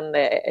och vi har en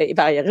i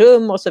varje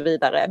rum och så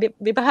vidare.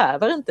 Vi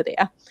behöver inte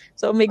det.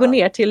 Så om vi går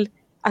ner till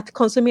att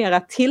konsumera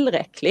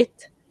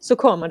tillräckligt så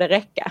kommer det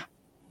räcka.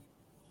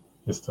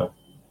 Just det.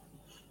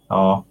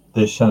 Ja,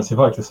 det känns ju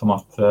faktiskt som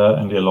att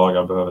en del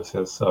lagar behöver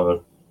ses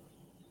över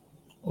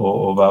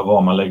och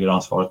var man lägger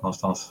ansvaret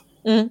någonstans.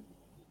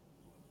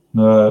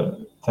 Nu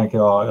tänker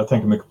jag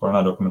tänker mycket på den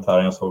här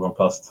dokumentären jag såg om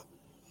plast.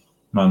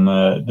 Men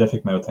det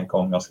fick mig att tänka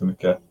om ganska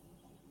mycket.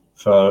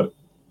 För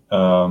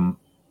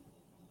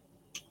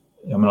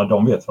jag menar,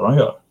 de vet vad de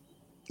gör.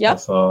 Ja.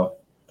 Alltså,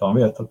 de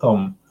vet att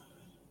de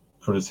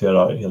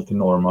producerar helt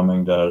enorma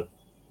mängder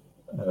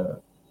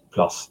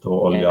plast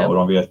och olja. Och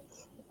de vet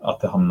att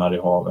det hamnar i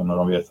haven och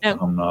de vet att det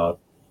hamnar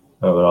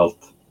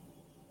överallt.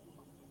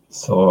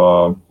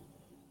 Så,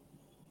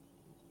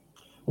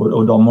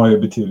 och de har ju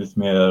betydligt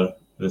mer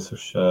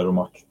resurser och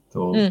makt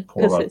att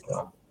påverka. Precis.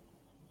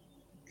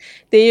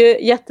 Det är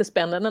ju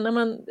jättespännande när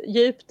man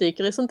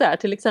djupdyker i sånt där.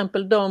 Till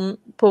exempel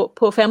på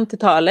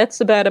 50-talet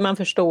så började man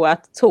förstå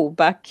att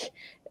tobak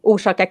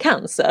orsaka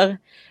cancer.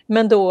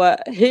 Men då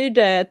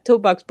hyrde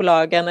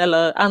tobaksbolagen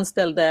eller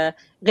anställde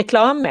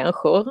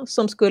reklammänniskor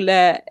som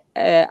skulle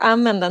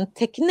använda en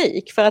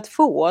teknik för att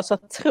få oss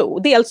att tro.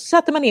 Dels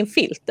satte man in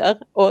filter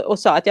och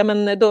sa att ja,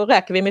 men då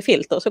räcker vi med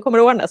filter så kommer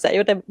det ordna sig.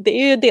 Och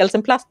det är ju dels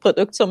en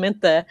plastprodukt som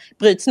inte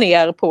bryts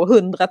ner på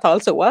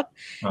hundratals år.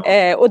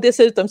 Och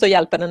dessutom så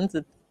hjälper den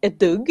inte ett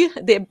dugg.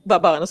 Det var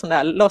bara en sån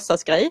där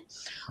låtsasgrej.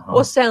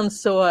 Och sen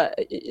så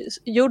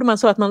gjorde man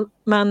så att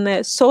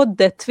man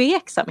sådde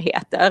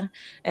tveksamheter.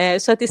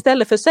 Så att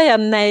istället för att säga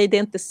nej, det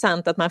är inte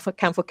sant att man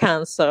kan få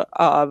cancer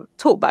av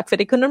tobak, för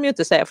det kunde de ju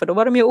inte säga för då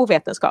var de ju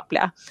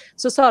ovetenskapliga.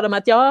 Så sa de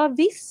att ja,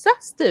 vissa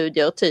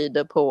studier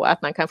tyder på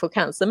att man kan få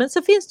cancer, men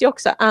så finns det ju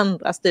också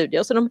andra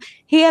studier. Så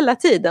hela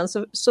tiden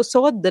så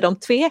sådde de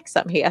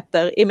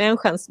tveksamheter i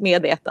människans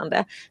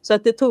medvetande. Så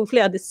att det tog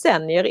flera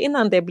decennier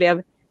innan det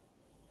blev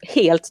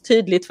helt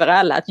tydligt för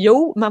alla att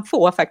jo, man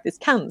får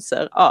faktiskt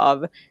cancer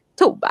av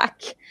tobak.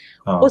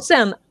 Och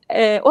sen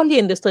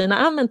oljeindustrin har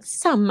använt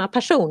samma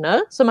personer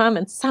som har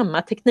använt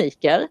samma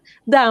tekniker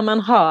där man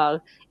har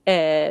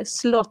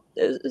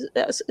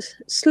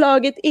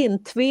slagit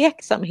in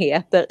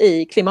tveksamheter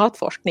i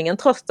klimatforskningen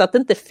trots att det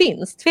inte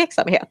finns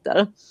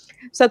tveksamheter.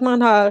 Så att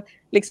man har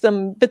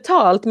liksom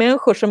betalt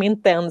människor som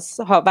inte ens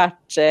har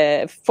varit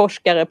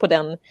forskare på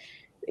den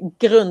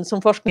grund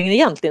som forskningen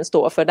egentligen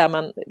står för, där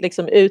man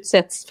liksom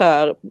utsätts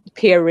för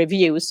peer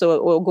reviews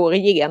och går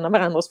igenom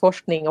varandras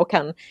forskning och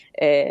kan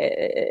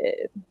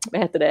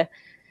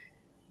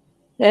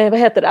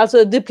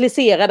alltså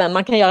duplicera den.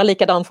 Man kan göra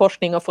likadan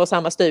forskning och få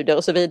samma studier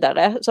och så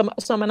vidare.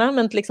 Så man har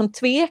använt liksom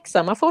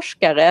tveksamma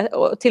forskare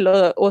till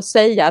att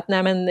säga att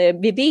nej, men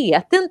vi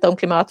vet inte om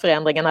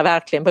klimatförändringarna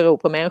verkligen beror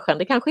på människan.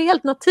 Det kanske är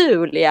helt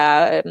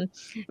naturliga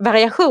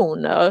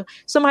variationer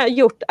som har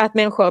gjort att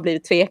människor har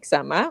blivit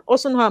tveksamma. Och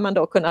så har man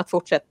då kunnat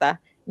fortsätta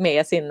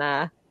med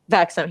sina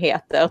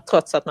verksamheter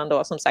trots att man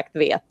då som sagt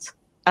vet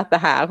att det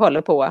här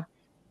håller på.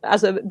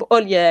 Alltså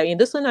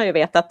oljeindustrin har ju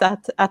vetat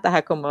att det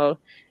här kommer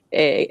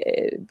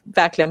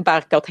verkligen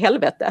barka åt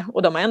helvete,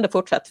 och de har ändå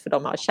fortsatt för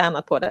de har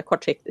tjänat på det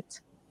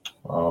kortsiktigt.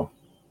 Ja.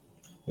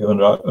 Jag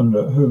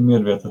undrar hur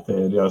medvetet det är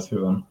i deras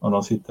huvuden om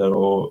de sitter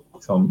och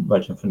liksom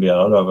verkligen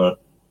funderar över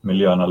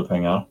miljön eller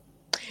pengar.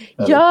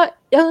 Eller? Ja,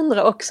 jag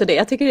undrar också det.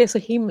 Jag tycker det är så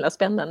himla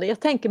spännande. Jag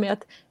tänker mig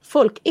att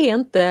folk är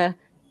inte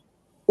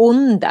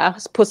onda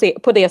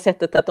på det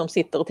sättet att de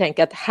sitter och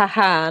tänker att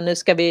haha, nu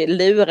ska vi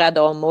lura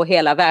dem och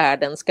hela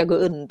världen ska gå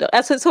under.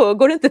 Alltså så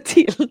går det inte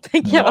till,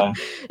 tänker jag.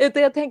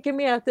 Utan jag tänker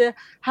mer att det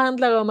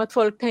handlar om att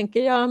folk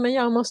tänker ja, men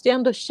jag måste ju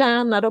ändå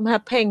tjäna de här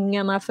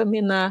pengarna för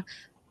mina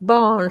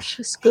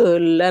barns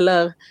skull,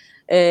 eller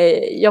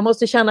jag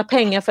måste tjäna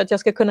pengar för att jag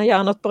ska kunna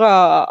göra något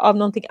bra av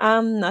någonting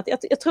annat.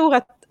 Jag tror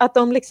att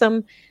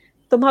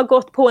de har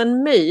gått på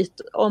en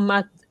myt om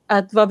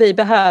att vad vi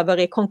behöver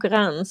är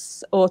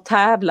konkurrens och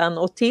tävlan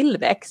och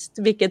tillväxt,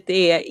 vilket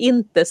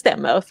inte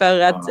stämmer. För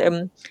att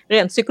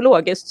rent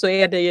psykologiskt så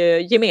är det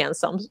ju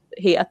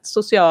gemensamhet,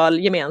 social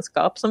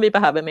gemenskap som vi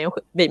behöver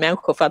vi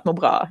människor för att må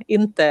bra.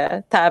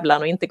 Inte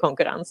tävlan och inte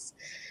konkurrens.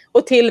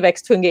 Och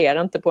tillväxt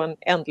fungerar inte på en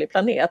ändlig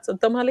planet. Så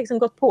de har liksom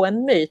gått på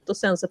en myt och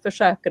sen så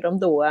försöker de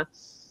då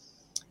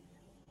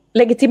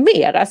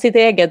legitimera sitt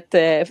eget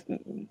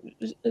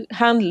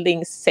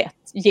handlingssätt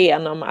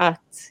genom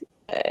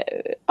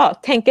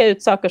att tänka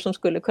ut saker som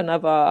skulle kunna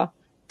vara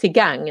till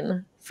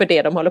gagn för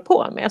det de håller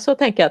på med. Så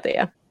tänker jag att det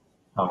är.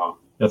 Ja,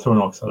 jag tror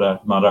nog också det.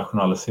 Man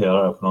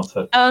rationaliserar det på något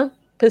sätt. Ja,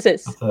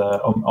 precis. Att,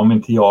 om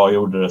inte jag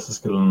gjorde det så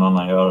skulle någon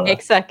annan göra det.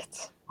 Exakt.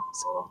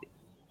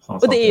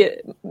 Och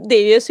det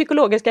är ju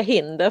psykologiska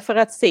hinder för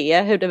att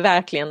se hur det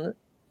verkligen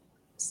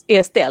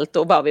är ställt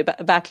och vad vi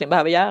verkligen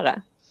behöver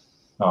göra.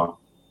 Ja.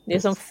 Det är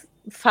som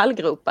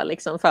fallgropar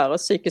liksom för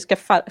oss, psykiska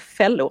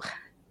fällor.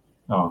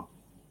 Ja.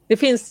 Det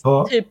finns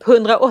typ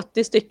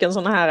 180 stycken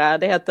sådana här,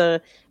 det heter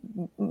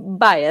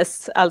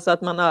bias, alltså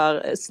att man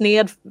har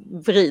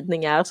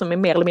snedvridningar som är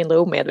mer eller mindre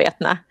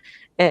omedvetna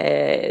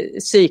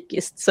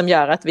psykiskt, som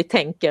gör att vi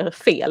tänker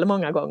fel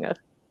många gånger.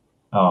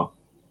 Ja,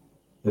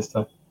 just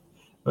det.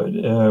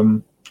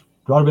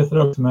 Du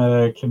arbetar också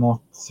med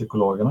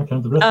klimatpsykologerna. Kan du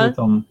inte berätta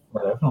lite om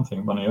vad det är för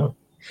någonting, vad ni gör?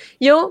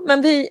 Jo,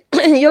 men vi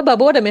jobbar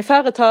både med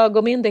företag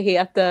och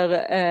myndigheter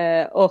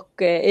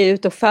och är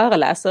ute och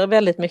föreläser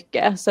väldigt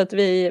mycket. Så att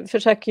vi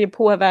försöker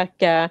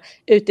påverka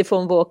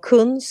utifrån vår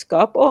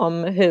kunskap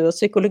om hur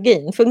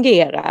psykologin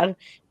fungerar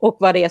och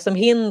vad det är som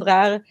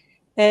hindrar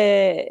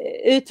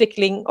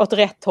utveckling åt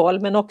rätt håll,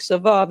 men också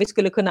vad vi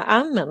skulle kunna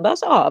använda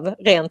oss av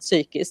rent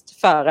psykiskt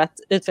för att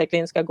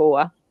utvecklingen ska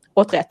gå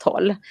åt rätt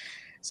håll.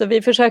 Så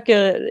vi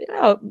försöker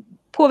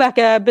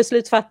påverka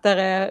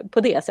beslutsfattare på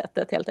det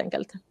sättet helt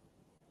enkelt.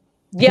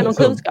 Genom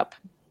kunskap.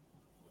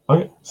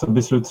 Okej, så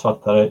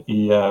beslutsfattare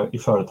i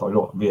företag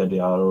då,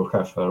 vd:ar och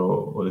chefer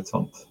och lite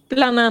sånt.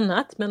 bland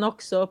annat, men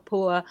också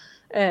på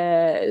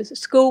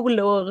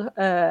skolor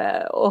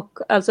och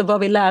alltså vad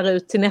vi lär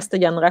ut till nästa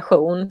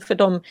generation.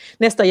 För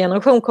nästa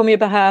generation kommer ju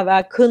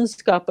behöva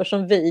kunskaper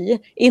som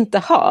vi inte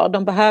har.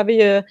 De behöver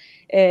ju,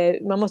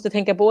 man måste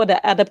tänka både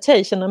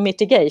adaptation och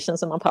mitigation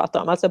som man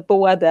pratar om. Alltså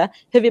både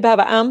hur vi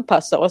behöver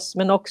anpassa oss,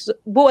 men också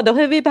både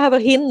hur vi behöver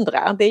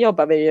hindra, det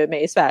jobbar vi ju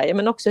med i Sverige,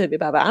 men också hur vi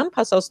behöver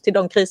anpassa oss till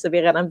de kriser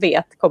vi redan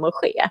vet kommer att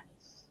ske.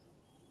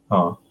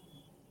 Ja.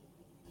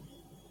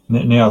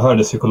 När jag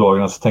hörde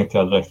psykologerna så tänkte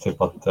jag direkt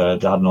typ att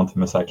det hade någonting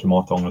med så här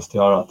klimatångest att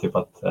göra. Typ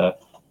att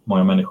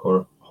många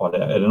människor har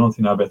det. Är det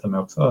någonting ni arbetar med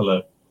också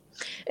eller?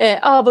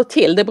 Av och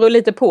till, det beror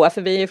lite på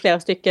för vi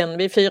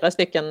är 4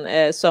 stycken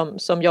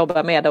som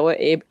jobbar med det och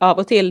av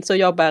och till så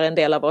jobbar en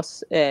del av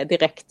oss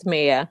direkt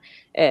med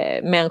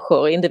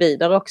människor,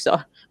 individer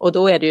också. Och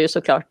då är det ju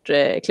såklart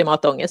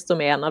klimatångest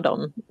som är en av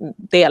de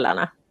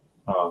delarna.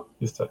 Ja,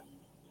 just det.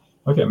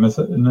 Okej, men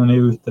så, när ni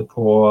är ute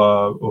på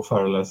och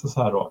föreläser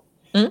så här då.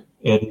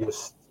 Är det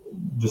just,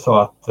 du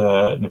sa att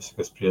ni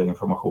försöker sprida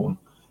information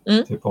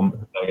typ om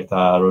hur läget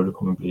är och det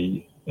kommer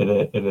bli,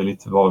 är det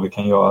lite vad vi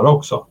kan göra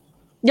också?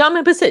 Ja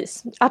men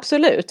precis,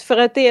 absolut. För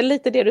att det är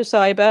lite det du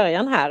sa i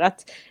början här att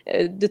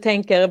du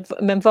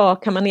tänker, men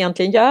vad kan man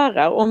egentligen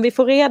göra? Om vi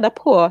får reda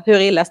på hur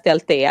illa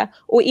ställt det är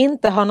och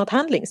inte har något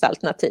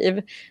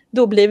handlingsalternativ,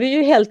 då blir vi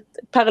ju helt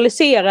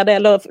paralyserade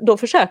eller då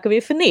försöker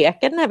vi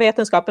förneka den här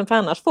vetenskapen för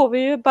annars får vi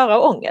ju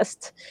bara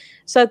ångest.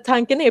 Så att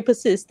tanken är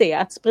precis det,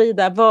 att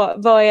sprida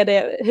vad är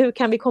det, hur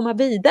kan vi komma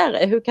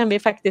vidare? Hur kan vi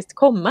faktiskt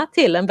komma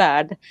till en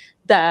värld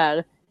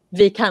där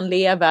vi kan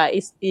leva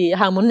i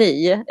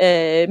harmoni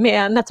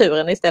med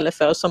naturen istället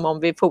för som om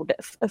vi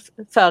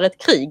för ett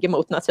krig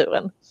mot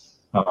naturen.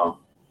 Ja,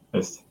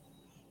 just.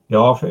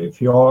 Ja, för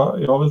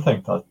jag har väl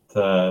tänkt att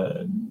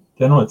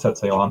det är nog ett sätt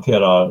som jag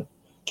hanterar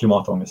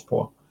klimatångest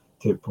på.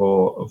 Typ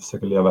att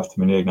försöka leva efter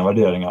mina egna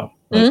värderingar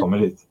när jag kommer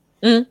dit.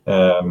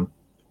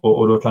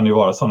 Och då kan det ju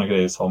vara sådana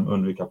grejer som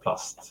undvika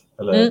plast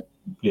eller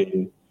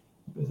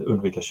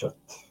undvika kött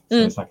som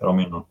vi snackade om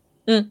innan.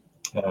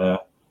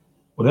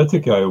 Och det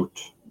tycker jag har gjort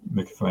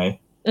mycket för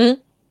mig.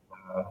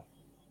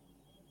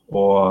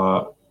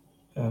 Och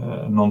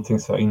någonting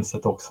som jag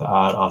insett också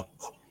är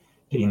att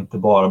det inte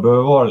bara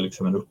behöver vara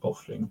liksom en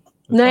uppoffring.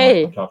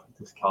 Nej. Att man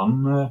faktiskt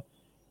kan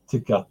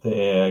tycka att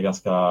det är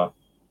ganska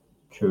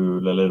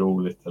kul eller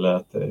roligt eller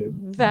att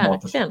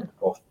verkligen.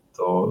 Gott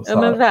och så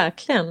ja men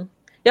verkligen.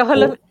 Jag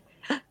håller med.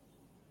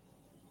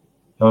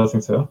 Ja, jag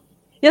tänkte säga.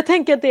 Jag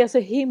tänker att det är så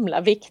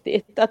himla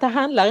viktigt att det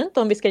handlar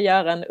inte om vi ska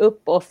göra en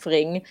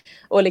uppoffring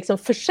och liksom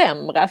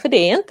försämra, för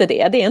det är inte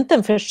det. Det är inte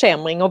en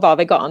försämring att vara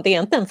vegan, det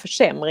är inte en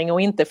försämring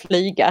att inte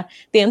flyga,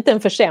 det är inte en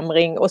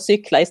försämring att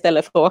cykla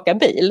istället för att åka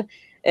bil.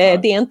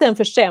 Det är inte en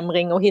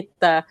försämring att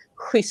hitta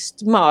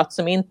schysst mat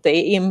som inte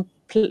är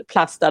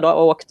inplastad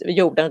och åkt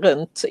jorden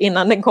runt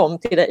innan den kom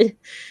till dig.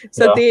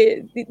 Så det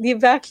är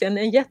verkligen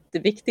en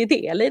jätteviktig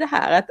del i det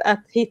här,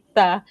 att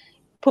hitta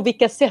på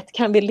vilka sätt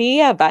kan vi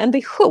leva en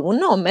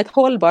vision om ett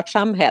hållbart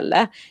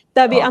samhälle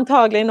där vi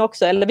antagligen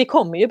också, eller vi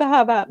kommer ju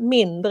behöva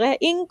mindre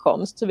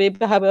inkomst så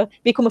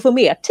vi kommer få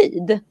mer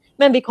tid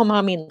men vi kommer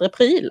ha mindre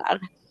prylar.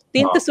 Det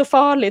är inte så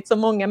farligt som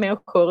många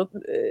människor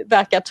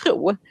verkar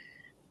tro.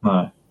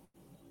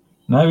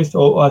 Nej visst,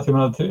 och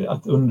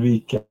att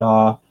undvika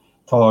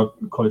ta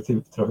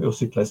kollektivtrafik och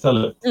cykla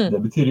istället. Det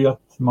betyder ju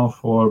att man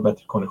får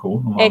bättre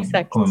kondition och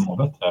man kommer må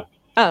bättre.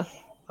 Ja.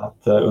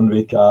 Att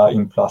undvika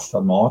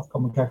inplastad mat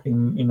kommer kanske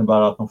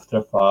innebära att man får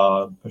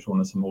träffa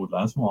personer som odlar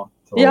ens mat.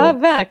 Ja,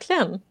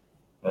 verkligen.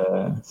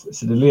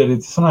 Så det leder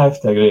till sådana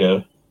häftiga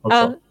grejer också.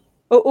 Ja.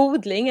 Och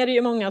odling är det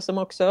ju många som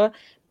också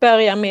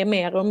börjar med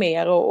mer och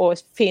mer och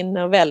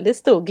finner väldigt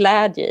stor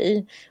glädje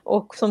i.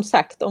 Och som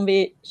sagt, om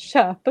vi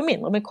köper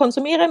mindre men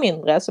konsumerar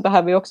mindre så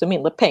behöver vi också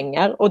mindre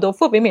pengar och då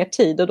får vi mer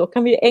tid och då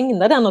kan vi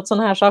ägna den åt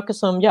sådana här saker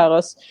som gör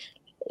oss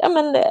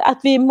att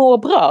vi mår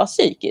bra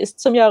psykiskt,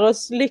 som gör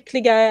oss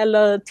lyckliga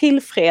eller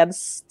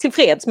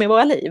tillfreds med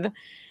våra liv.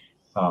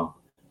 Ja.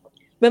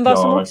 Men vad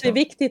som också är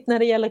viktigt när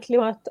det gäller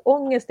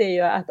klimatångest är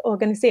ju att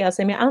organisera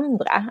sig med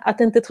andra.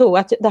 Att inte tro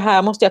att det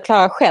här måste jag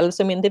klara själv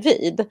som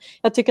individ.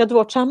 Jag tycker att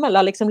vårt samhälle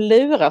har liksom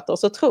lurat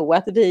oss att tro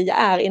att vi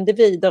är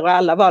individer och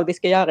alla val vi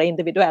ska göra är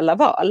individuella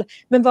val.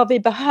 Men vad vi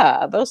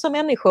behöver som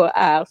människor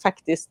är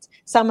faktiskt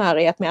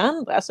samhörighet med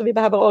andra. Så vi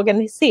behöver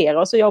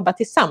organisera oss och jobba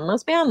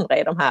tillsammans med andra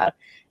i de här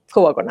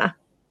frågorna.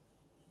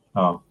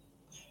 Ja,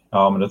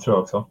 men det tror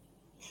jag också.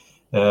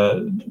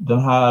 Den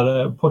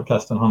här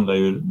podcasten handlar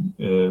ju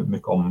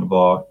mycket om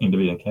vad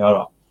individen kan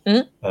göra.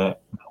 Men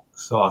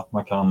också att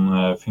man kan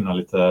finna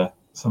lite,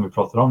 som vi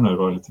pratar om nu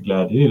då, lite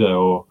glädje i det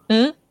och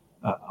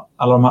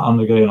alla de här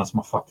andra grejerna som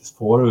man faktiskt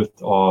får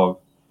ut av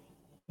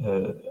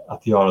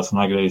att göra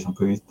såna här grejer som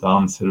på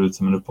ytan ser ut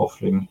som en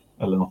uppoffring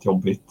eller något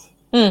jobbigt.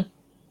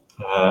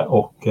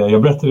 Och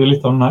jag berättade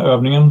lite om den här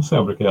övningen som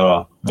jag brukar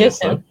göra med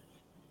gäster.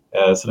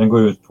 Så den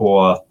går ut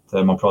på att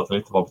man pratar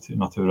lite vad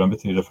naturen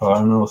betyder för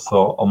en och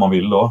så om man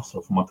vill då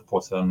så får man ta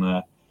på sig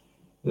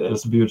eller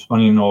så bjuds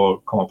man in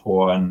och kommer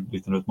på en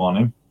liten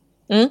utmaning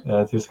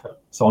till sig själv.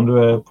 Så om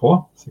du är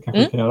på så kanske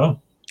vi kan göra den.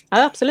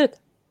 Ja, absolut.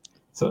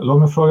 Så låt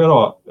mig fråga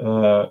då,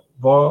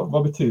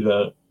 vad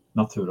betyder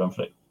naturen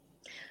för dig?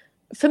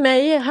 För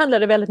mig handlar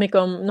det väldigt mycket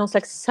om någon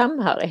slags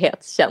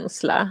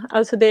samhörighetskänsla.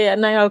 Alltså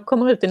när jag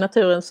kommer ut i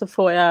naturen så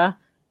får jag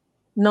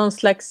någon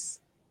slags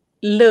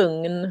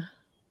lugn.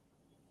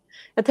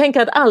 Jag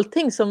tänker att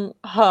allting som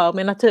hör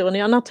med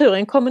naturen,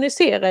 naturen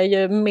kommunicerar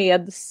ju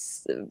med,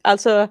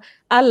 alltså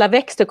alla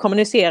växter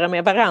kommunicerar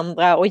med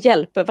varandra och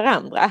hjälper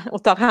varandra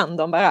och tar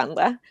hand om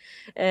varandra.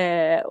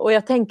 Och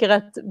jag tänker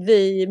att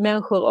vi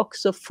människor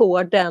också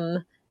får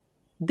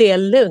det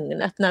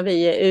lugnet när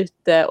vi är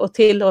ute och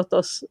tillåter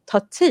oss ta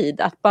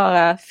tid att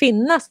bara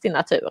finnas i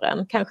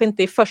naturen. Kanske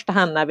inte i första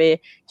hand när vi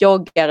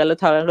joggar eller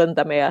tar en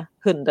runda med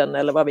hunden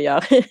eller vad vi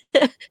gör.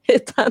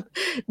 Utan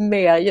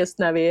mer just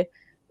när vi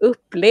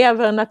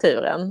upplever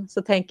naturen,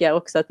 så tänker jag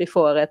också att vi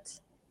får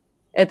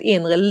ett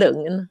inre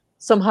lugn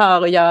som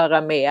har att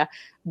göra med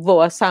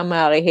vår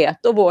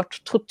samhörighet och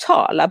vårt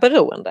totala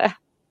beroende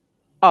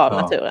av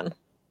naturen.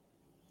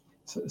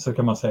 Så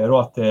kan man säga då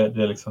att det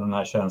är liksom den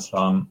här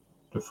känslan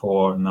du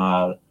får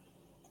när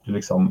du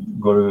liksom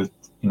går ut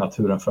i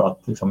naturen för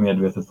att liksom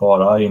medvetet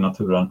vara i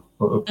naturen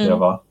och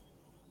uppleva.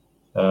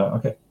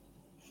 Okej.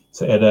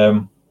 Så är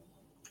det,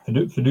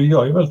 för du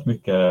gör ju väldigt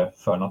mycket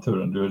för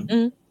naturen. Du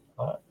är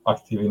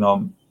aktiv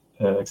inom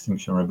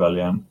Extinction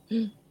Rebellion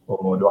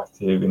och du är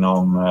aktiv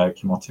inom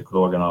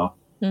klimatpsykologerna.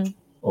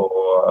 Och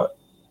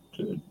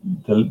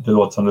det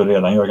låter som du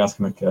redan gör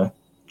ganska mycket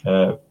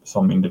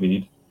som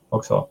individ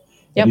också.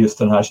 Är det just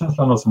den här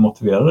känslan då som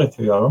motiverar dig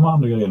till att göra de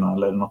andra grejerna,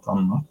 eller är det något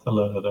annat?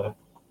 Eller är det...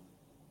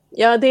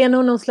 Ja, det är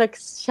nog någon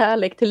slags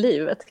kärlek till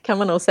livet, kan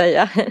man nog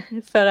säga.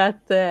 För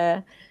att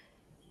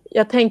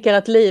jag tänker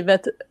att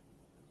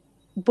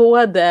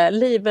både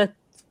livet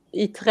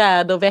i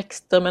träd och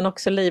växter, men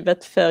också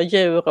livet för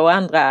djur och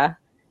andra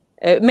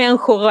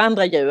människor och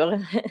andra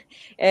djur,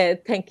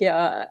 tänker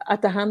jag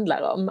att det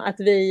handlar om. Att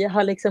vi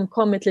har liksom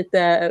kommit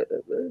lite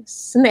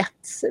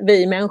snett,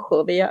 vi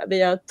människor.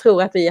 Vi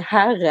tror att vi är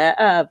herre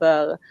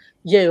över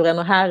djuren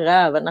och herre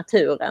över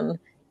naturen,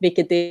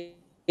 vilket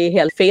är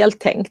helt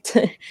feltänkt.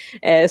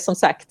 Som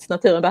sagt,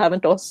 naturen behöver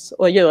inte oss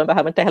och djuren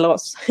behöver inte heller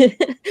oss.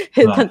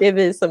 Utan det är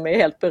vi som är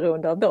helt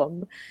beroende av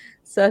dem.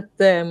 Så att,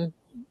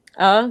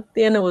 ja,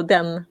 det är nog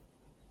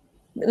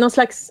någon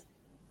slags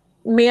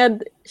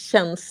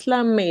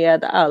medkänsla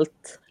med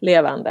allt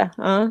levande.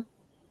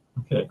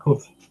 Okej,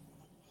 coolt.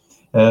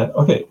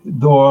 Okej,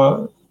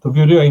 då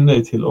bjuder jag in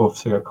dig till att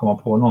försöka komma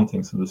på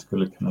någonting som du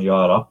skulle kunna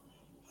göra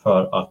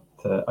för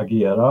att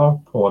agera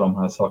på de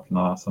här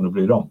sakerna som du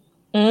bryr dig om.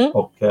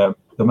 Och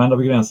de enda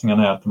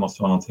begränsningarna är att det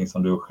måste vara någonting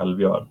som du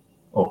själv gör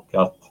och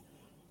att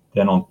det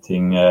är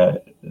någonting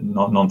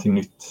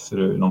nytt,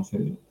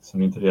 någonting som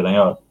du inte redan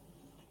gör.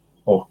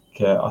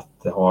 Och att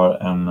det har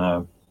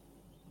en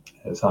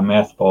så här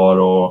mätbar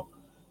och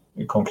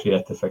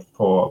konkret effekt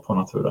på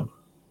naturen.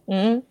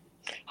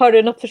 Har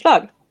du något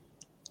förslag?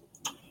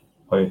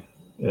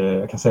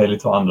 Jag kan säga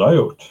lite vad andra har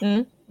gjort.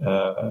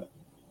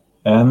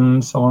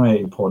 En som var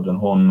med i podden,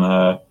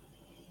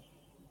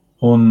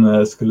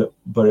 hon skulle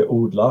börja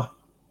odla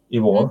i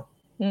vår.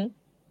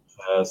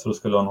 Så då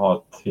skulle hon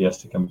ha 3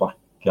 stycken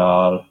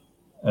backar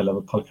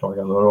eller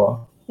pallkragar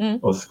då.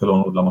 Och så skulle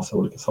hon odla massa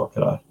olika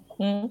saker där.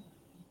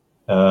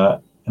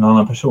 En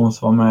annan person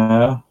som var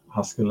med,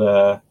 han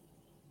skulle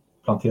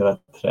plantera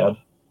ett träd.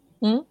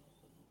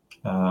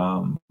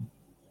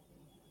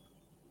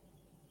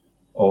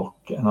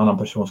 Och en annan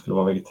person skulle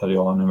vara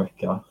vegetarian en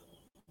vecka.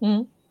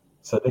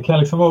 Så det kan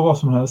liksom vara vad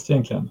som helst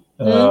egentligen.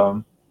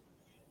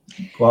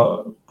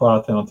 Bara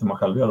att det är någonting man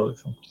själv gör då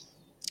liksom.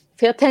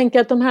 För jag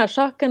tänker att de här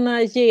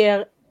sakerna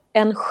ger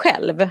en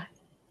själv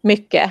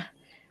mycket.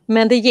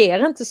 Men det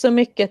ger inte så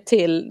mycket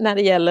till när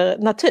det gäller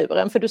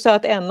naturen. För du sa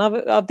att en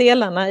av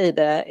delarna i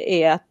det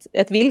är att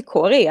ett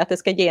villkor är att det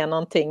ska ge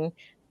någonting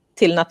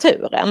till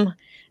naturen.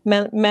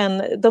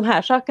 Men de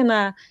här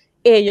sakerna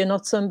är ju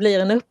något som blir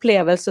en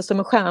upplevelse som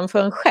är skön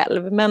för en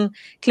själv. Men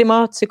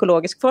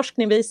klimatpsykologisk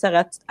forskning visar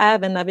att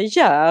även när vi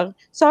gör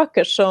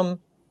saker som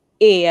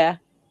är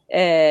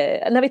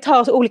när vi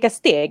tar olika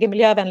steg i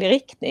miljövänlig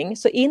riktning,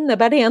 så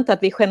innebär det inte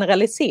att vi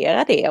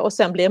generaliserar det och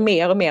sen blir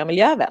mer och mer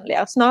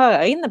miljövänliga.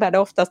 Snarare innebär det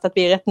oftast att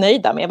vi är rätt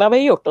nöjda med vad vi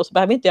har gjort och så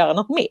behöver vi inte göra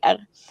något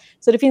mer.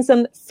 Så det finns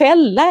en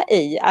fälla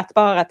i att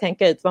bara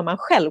tänka ut vad man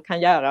själv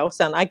kan göra och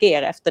sen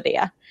agera efter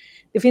det.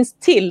 Det finns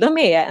till och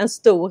med en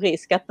stor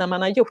risk att när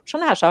man har gjort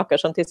sådana här saker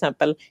som till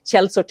exempel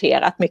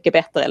källsorterat mycket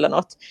bättre eller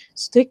något,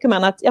 så tycker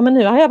man att ja, men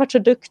nu har jag varit så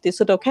duktig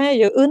så då kan jag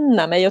ju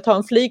unna mig att ta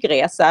en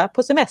flygresa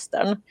på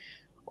semestern.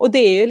 Och det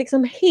är ju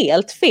liksom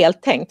helt fel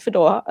tänkt, för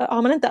då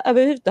har man inte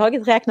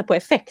överhuvudtaget räknat på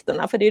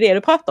effekterna. För det är ju det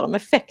du pratar om,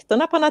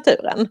 effekterna på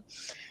naturen.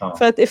 Ja.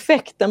 För att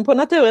effekten på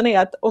naturen är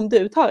att om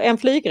du tar en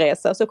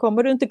flygresa så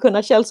kommer du inte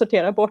kunna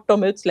källsortera bort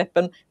de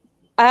utsläppen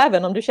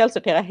även om du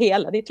källsorterar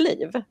hela ditt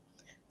liv.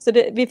 Så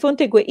vi får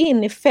inte gå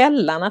in i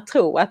fällan att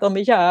tro att om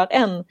vi gör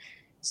en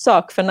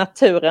sak för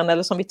naturen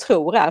eller som vi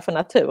tror är för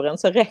naturen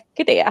så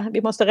räcker det.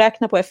 Vi måste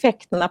räkna på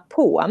effekterna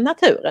på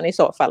naturen i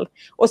så fall.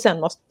 Och sen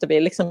måste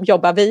vi liksom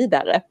jobba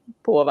vidare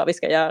på vad vi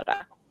ska göra.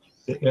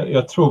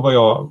 Jag tror vad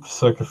jag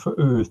försöker få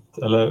ut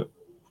eller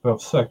vad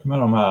jag försöker med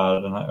den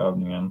här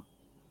övningen,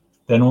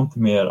 det är nog inte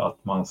mer att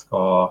man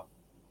ska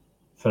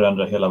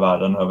förändra hela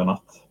världen över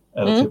natt.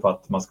 Eller typ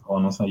att man ska ha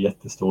någon sån här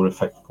jättestor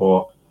effekt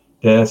på.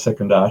 Det är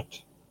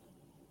sekundärt.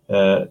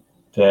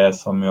 Det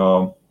som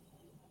jag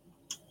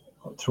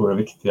tror är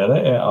viktigare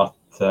är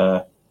att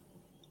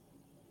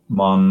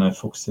man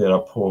fokuserar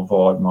på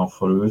vad man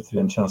får ut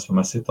rent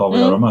känslomässigt av att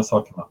göra de här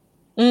sakerna.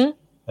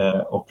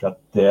 Och att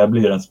det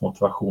blir ens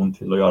motivation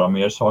till att göra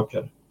mer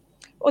saker.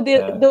 Och det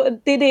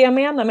är det jag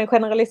menar med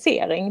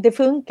generalisering. Det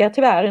funkar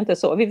tyvärr inte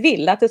så. Vi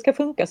vill att det ska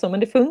funka så, men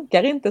det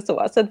funkar inte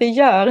så. Så att vi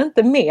gör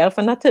inte mer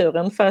för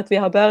naturen för att vi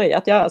har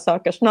börjat göra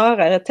saker.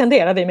 Snarare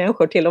tenderar vi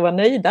människor till att vara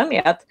nöjda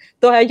med att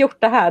då har jag gjort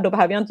det här, då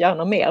behöver jag inte göra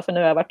något mer för nu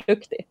har jag varit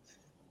duktig.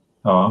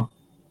 Ja.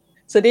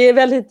 Så det är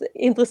väldigt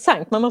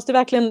intressant. Man måste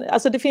verkligen,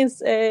 alltså det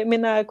finns,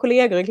 mina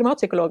kollegor i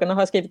klimatpsykologerna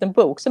har skrivit en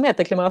bok som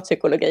heter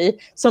Klimatpsykologi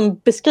som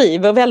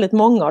beskriver väldigt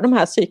många av de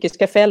här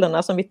psykiska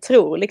fällorna som vi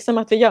tror liksom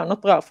att vi gör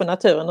något bra för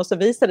naturen, och så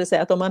visar det sig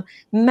att om man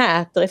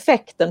mäter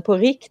effekten på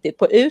riktigt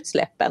på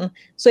utsläppen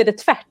så är det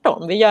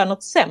tvärtom. Vi gör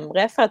något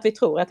sämre för att vi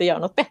tror att vi gör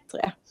något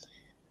bättre.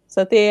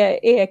 Så att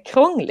det är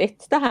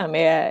krångligt det här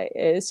med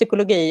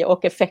psykologi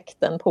och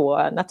effekten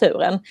på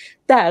naturen.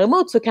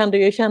 Däremot så kan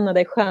du ju känna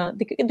dig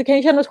skönt, du kan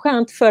ju känna dig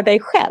skönt för dig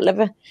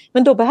själv.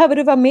 Men då behöver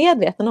du vara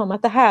medveten om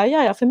att det här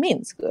gör jag för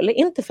min skull.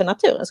 Inte för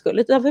naturens skull,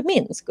 utan för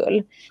min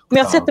skull. Om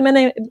jag sätter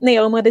mig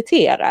ner och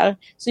mediterar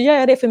så gör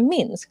jag det för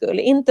min skull.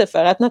 Inte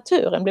för att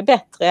naturen blir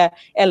bättre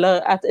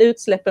eller att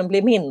utsläppen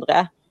blir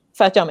mindre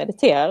för att jag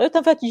mediterar.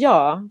 Utan för att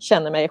jag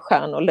känner mig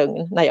skön och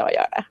lugn när jag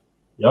gör det.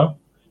 Ja.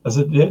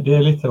 Alltså det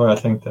är lite vad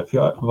jag tänkte.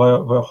 För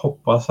vad jag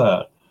hoppas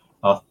är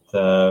att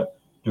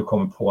du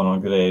kommer på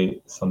någon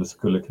grej som du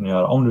skulle kunna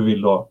göra. Om du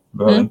vill då,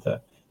 behöver inte.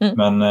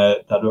 Men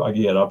där du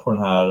agerar på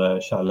den här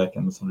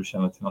kärleken som du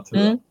känner till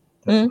naturen.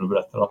 Det som du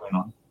berättade om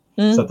innan.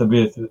 Så att det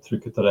blir ett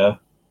uttryck av det.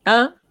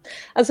 Ja,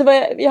 alltså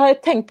jag har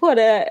tänkt på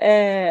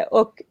det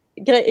och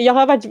jag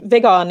har varit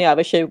vegan i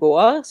över 20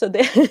 år så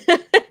det,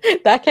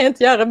 där kan jag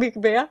inte göra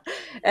mycket mer.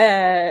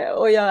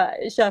 Och jag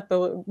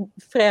köper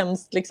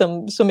främst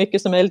liksom så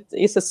mycket som möjligt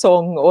i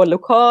säsong och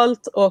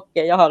lokalt, och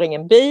jag har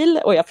ingen bil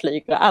och jag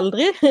flyger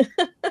aldrig.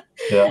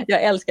 Yeah.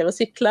 Jag älskar att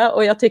cykla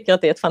och jag tycker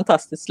att det är ett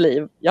fantastiskt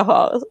liv jag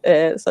har.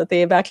 Så att det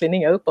är verkligen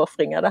inga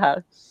uppoffringar det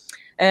här.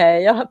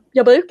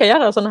 Jag brukar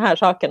göra sådana här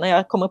saker när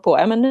jag kommer på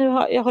men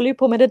jag håller ju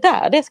på med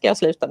det ska jag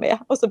sluta med.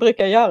 Och så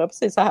brukar jag göra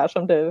precis så här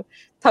som du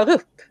tar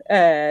upp.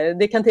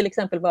 Det kan till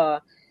exempel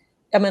vara,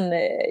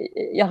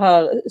 jag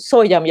har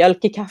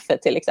sojamjölk i kaffe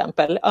till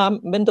exempel.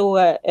 Men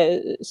då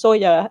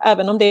soja,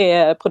 även om det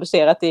är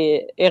producerat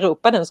i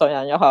Europa, den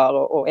sojan jag har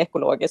och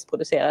ekologiskt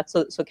producerat,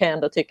 så kan jag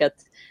ändå tycka att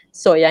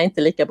soja är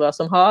inte lika bra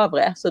som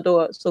havre.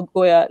 Så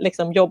går jag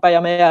jobbar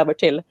jag mig över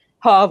till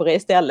havre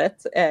istället.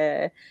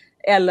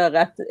 Eller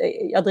att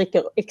jag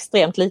dricker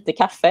extremt lite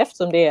kaffe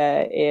eftersom det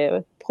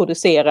är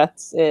producerat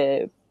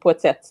på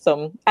ett sätt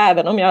som,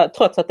 även om jag,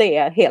 trots att det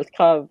är helt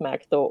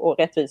kravmärkt och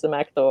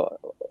rättvisemärkt,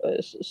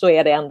 så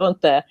är det ändå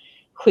inte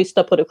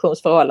schyssta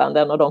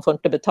produktionsförhållanden och de får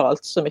inte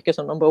betalt så mycket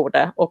som de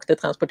borde och det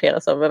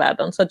transporteras över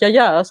världen. Så att jag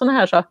gör sådana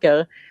här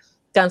saker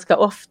ganska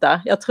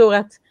ofta. Jag tror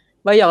att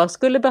vad jag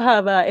skulle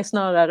behöva är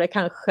snarare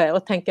kanske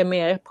att tänka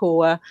mer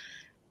på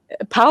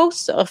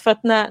pauser, för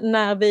att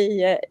när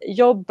vi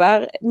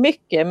jobbar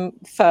mycket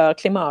för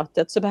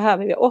klimatet så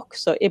behöver vi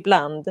också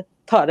ibland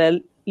ta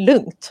det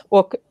lugnt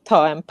och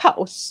ta en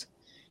paus.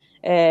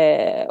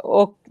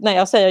 Och när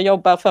jag säger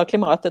jobbar för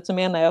klimatet så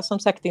menar jag som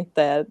sagt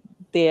inte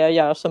det jag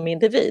gör som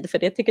individ, för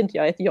det tycker inte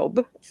jag är ett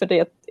jobb, för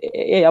det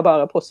är jag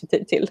bara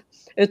positiv till,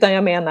 utan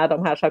jag menar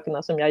de här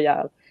sakerna som jag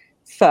gör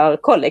för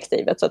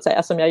kollektivet så att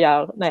säga, som jag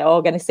gör när jag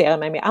organiserar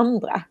mig med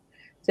andra.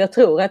 Så jag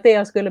tror att det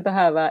jag skulle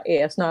behöva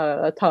är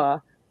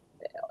snarare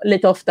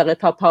lite oftare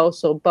ta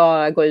pauser och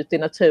bara gå ut i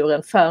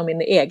naturen för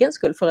min egen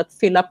skull, för att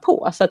fylla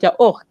på så att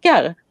jag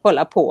orkar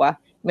hålla på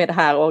med det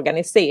här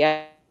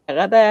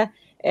organiserade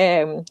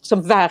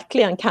som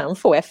verkligen kan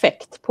få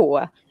effekt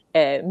på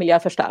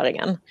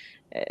miljöförstöringen.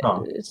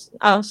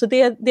 Ja, så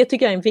det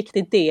tycker jag är en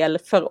viktig del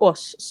för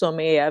oss som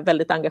är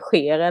väldigt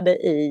engagerade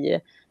i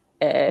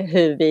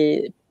hur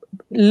vi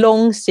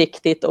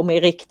långsiktigt och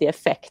med riktig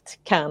effekt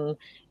kan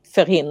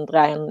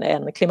förhindra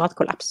en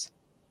klimatkollaps.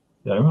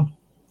 Jajamän.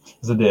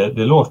 Alltså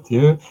det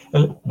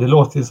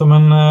låter ju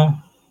som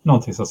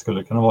någonting som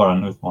skulle kunna vara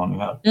en utmaning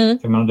här. För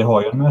jag menar, det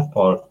har ju en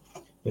mätbar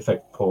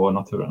effekt på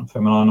naturen. För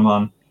jag menar,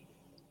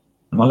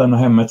 när man lämnar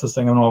hemmet så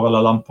stänger man av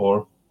alla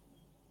lampor.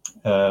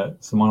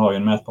 Så man har ju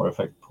en mätbar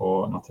effekt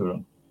på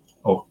naturen.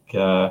 Och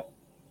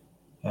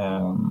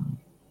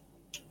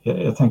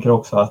jag tänker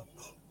också att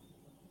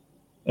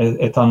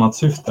ett annat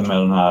syfte med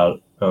den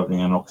här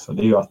övningen också,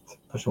 det är ju att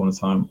personer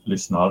som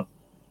lyssnar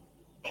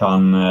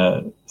kan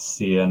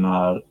se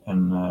när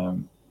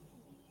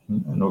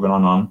någon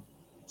annan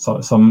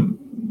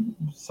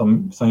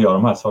som gör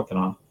de här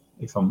sakerna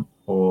liksom,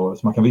 och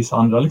så man kan visa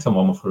andra liksom,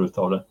 vad man får ut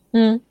av det.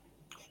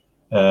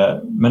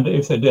 Men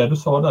det du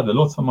sa där, det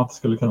låter som att det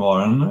skulle kunna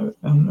vara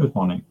en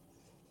utmaning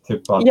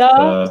Typ att,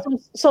 Ja,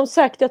 som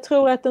sagt, jag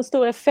tror att den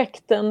stora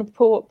effekten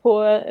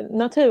på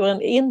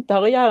naturen inte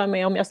har att göra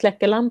med om jag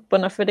släcker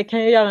lamporna, för det kan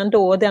jag göra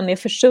ändå och den är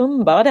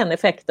försumbar, den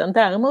effekten.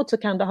 Däremot så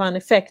kan det ha en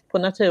effekt på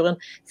naturen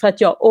för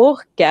att jag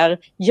orkar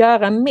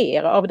göra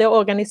mer av det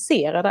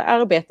organiserade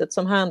arbetet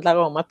som handlar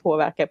om att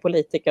påverka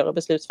politiker och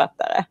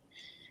beslutsfattare.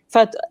 För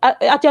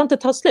att jag inte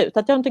tar slut,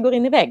 att jag inte går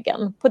in i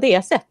väggen på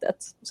det sättet.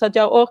 Så att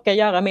jag orkar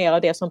göra mer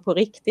av det som på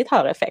riktigt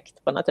har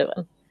effekt på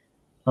naturen.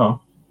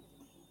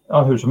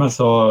 Ja, hur som helst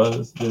så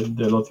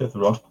det låter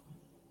jättebra.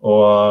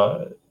 Och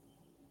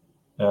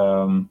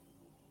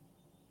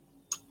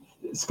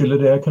skulle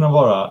det kunna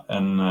vara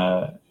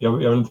jag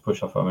vill inte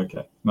pusha för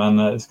mycket,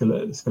 men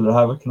skulle det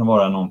här kunna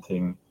vara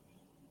någonting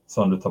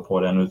som du tar på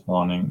dig, en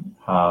utmaning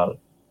här,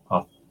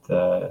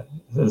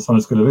 som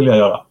du skulle vilja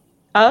göra?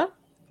 Ja,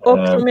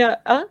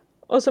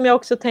 och som jag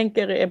också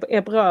tänker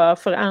är bra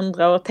för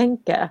andra att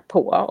tänka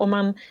på. Om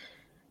man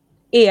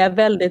är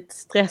väldigt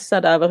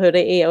stressad över hur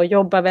det är och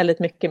jobbar väldigt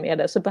mycket med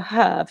det, så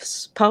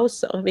behövs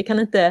pauser.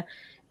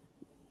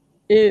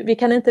 Vi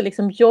kan inte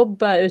liksom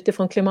jobba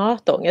utifrån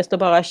klimatångest och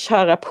bara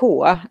köra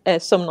på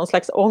som någon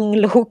slags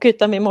ånglok,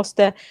 utan vi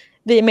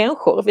är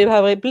människor. Vi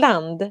behöver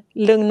ibland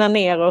lugna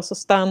ner oss och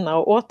stanna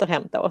och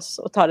återhämta oss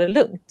och ta det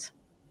lugnt.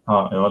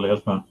 Ja, jag håller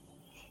helt med.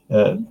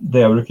 Det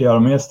jag brukar göra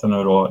med gäster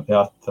nu då är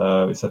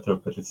att vi sätter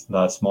upp ett litet sånt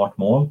där smart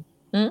mål.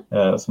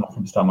 Så man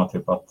får bestämma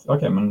typ att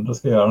okej, men då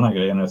ska jag göra den här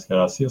grejen och jag ska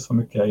göra så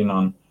mycket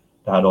innan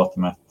det här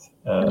datumet.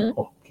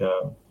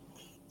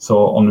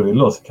 Så om du vill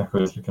då, så kanske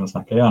vi skulle kunna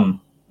snacka igen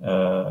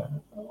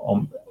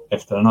om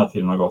efter den här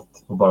tiden har gått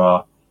och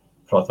bara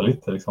prata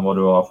lite liksom vad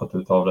du har fått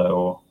ut av det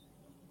och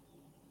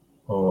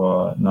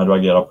när du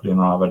agerar på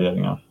dina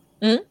värderingar.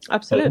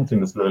 Absolut. Är det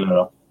någonting du skulle vilja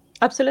göra?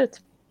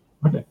 Absolut.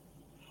 Okej.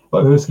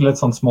 Hur skulle ett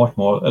sånt smart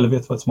mål, eller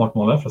vet du vad ett smart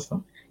mål är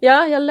förresten?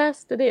 Ja, jag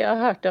läste det, jag har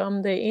hört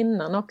om det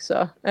innan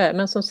också.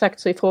 Men som sagt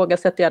så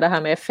ifrågasätter jag det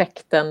här med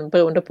effekten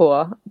beroende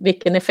på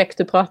vilken effekt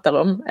du pratar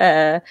om.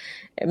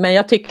 Men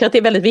jag tycker att det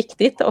är väldigt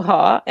viktigt att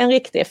ha en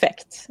riktig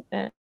effekt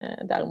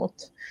däremot.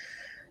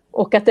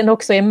 Och att den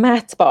också är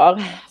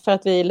mätbar, för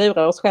att vi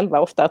lurar oss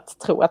själva ofta att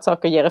tro att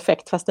saker ger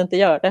effekt fast det inte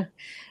gör det.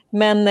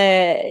 Men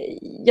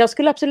jag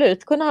skulle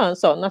absolut kunna ha en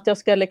sån, att jag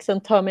ska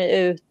liksom ta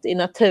mig ut i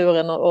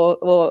naturen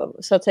och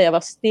så att säga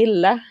vara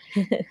stilla.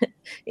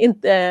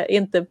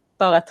 inte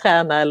bara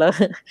träna eller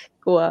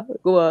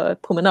gå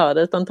promenad,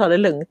 utan ta det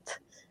lugnt.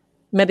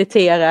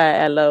 Meditera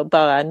eller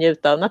bara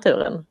njuta av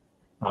naturen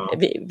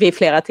vid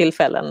flera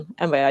tillfällen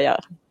än vad jag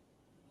gör.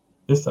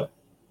 Just det.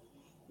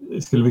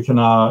 Skulle vi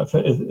kunna,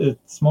 för ett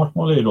smart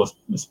mål är ju då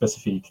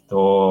specifikt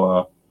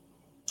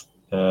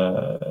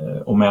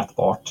och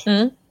mätbart.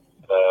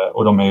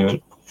 Och de är ju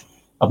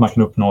att man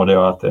kan uppnå det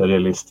och att det är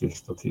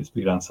realistiskt och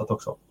tidsbegränsat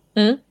också.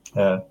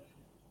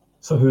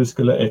 Så hur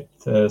skulle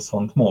ett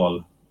sånt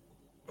mål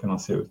kunna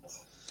se ut?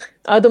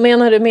 Ja, då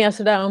menar du mer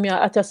sådär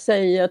att jag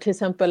säger till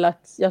exempel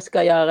att jag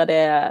ska göra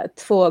det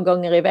 2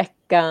 gånger i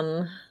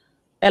veckan.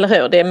 Eller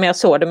hur? Det är mer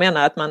så du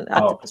menar,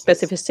 att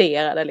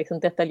specificera det liksom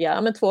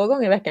detaljerat. Men 2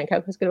 gånger i veckan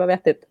kanske skulle vara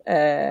vettigt.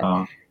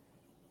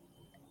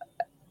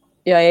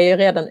 Jag är ju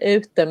redan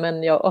ute,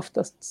 men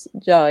oftast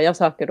gör jag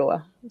saker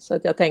då. Så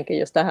att jag tänker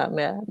just det här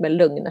med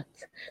lugnet.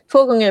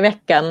 2 gånger i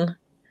veckan.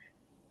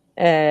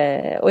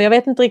 Och jag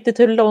vet inte riktigt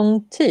hur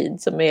lång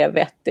tid som är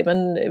vettig.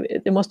 Men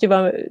det måste ju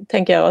vara,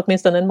 tänker jag,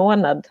 åtminstone en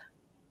månad.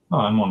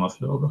 Ja, en månad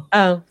skulle vara bra.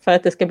 Ja, för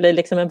att det ska bli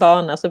liksom en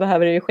vana så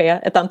behöver det ju ske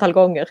ett antal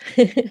gånger.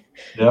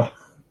 Ja.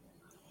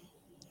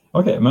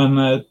 Okej,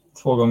 men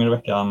 2 gånger i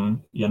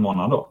veckan i en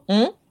månad då.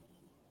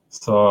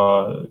 Så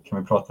kan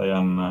vi prata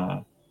igen.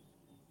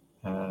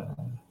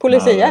 På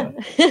Lucia.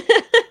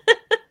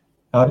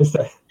 Ja, just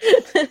det.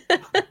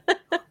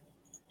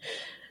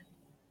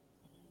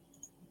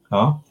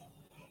 Ja.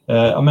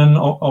 Men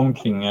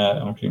omkring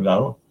där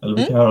då. Eller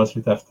vi kan höra oss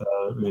lite efter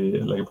vi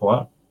lägger på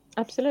här.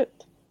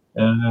 Absolut.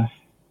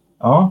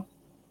 Ja,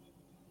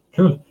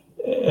 kul.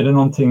 Är det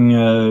någonting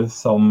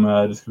som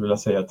du skulle vilja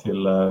säga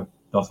till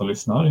de som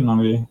lyssnar innan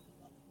vi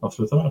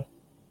avslutar här?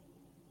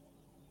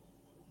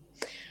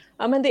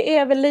 Ja, men det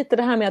är väl lite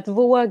det här med att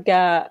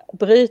våga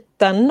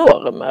bryta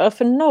normer.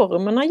 För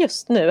normerna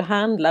just nu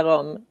handlar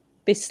om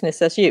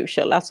business as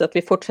usual. Alltså att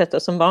vi fortsätter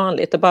som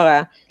vanligt och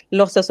bara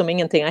låtsas som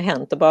ingenting har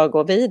hänt och bara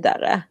gå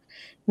vidare.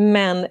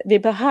 Men det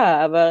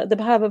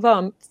behöver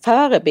vara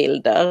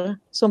förebilder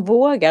som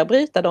vågar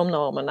bryta de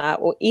normerna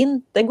och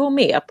inte gå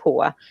med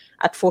på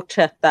att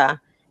fortsätta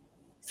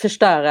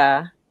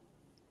förstöra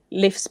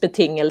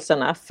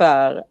livsbetingelserna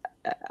för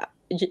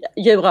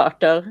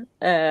djurarter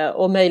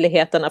och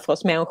möjligheterna för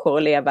oss människor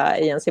att leva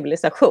i en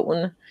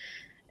civilisation.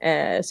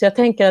 Så jag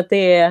tänker att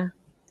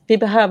vi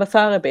behöver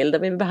förebilder,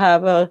 vi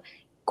behöver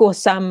gå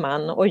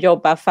samman och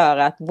jobba för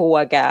att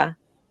våga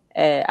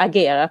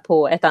agera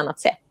på ett annat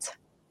sätt.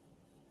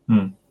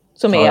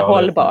 Som är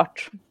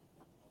hållbart.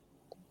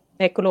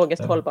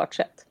 Ekologiskt hållbart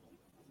sätt.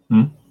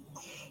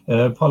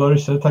 Paula och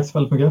Richard, tack så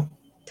väldigt mycket.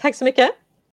 Tack så mycket.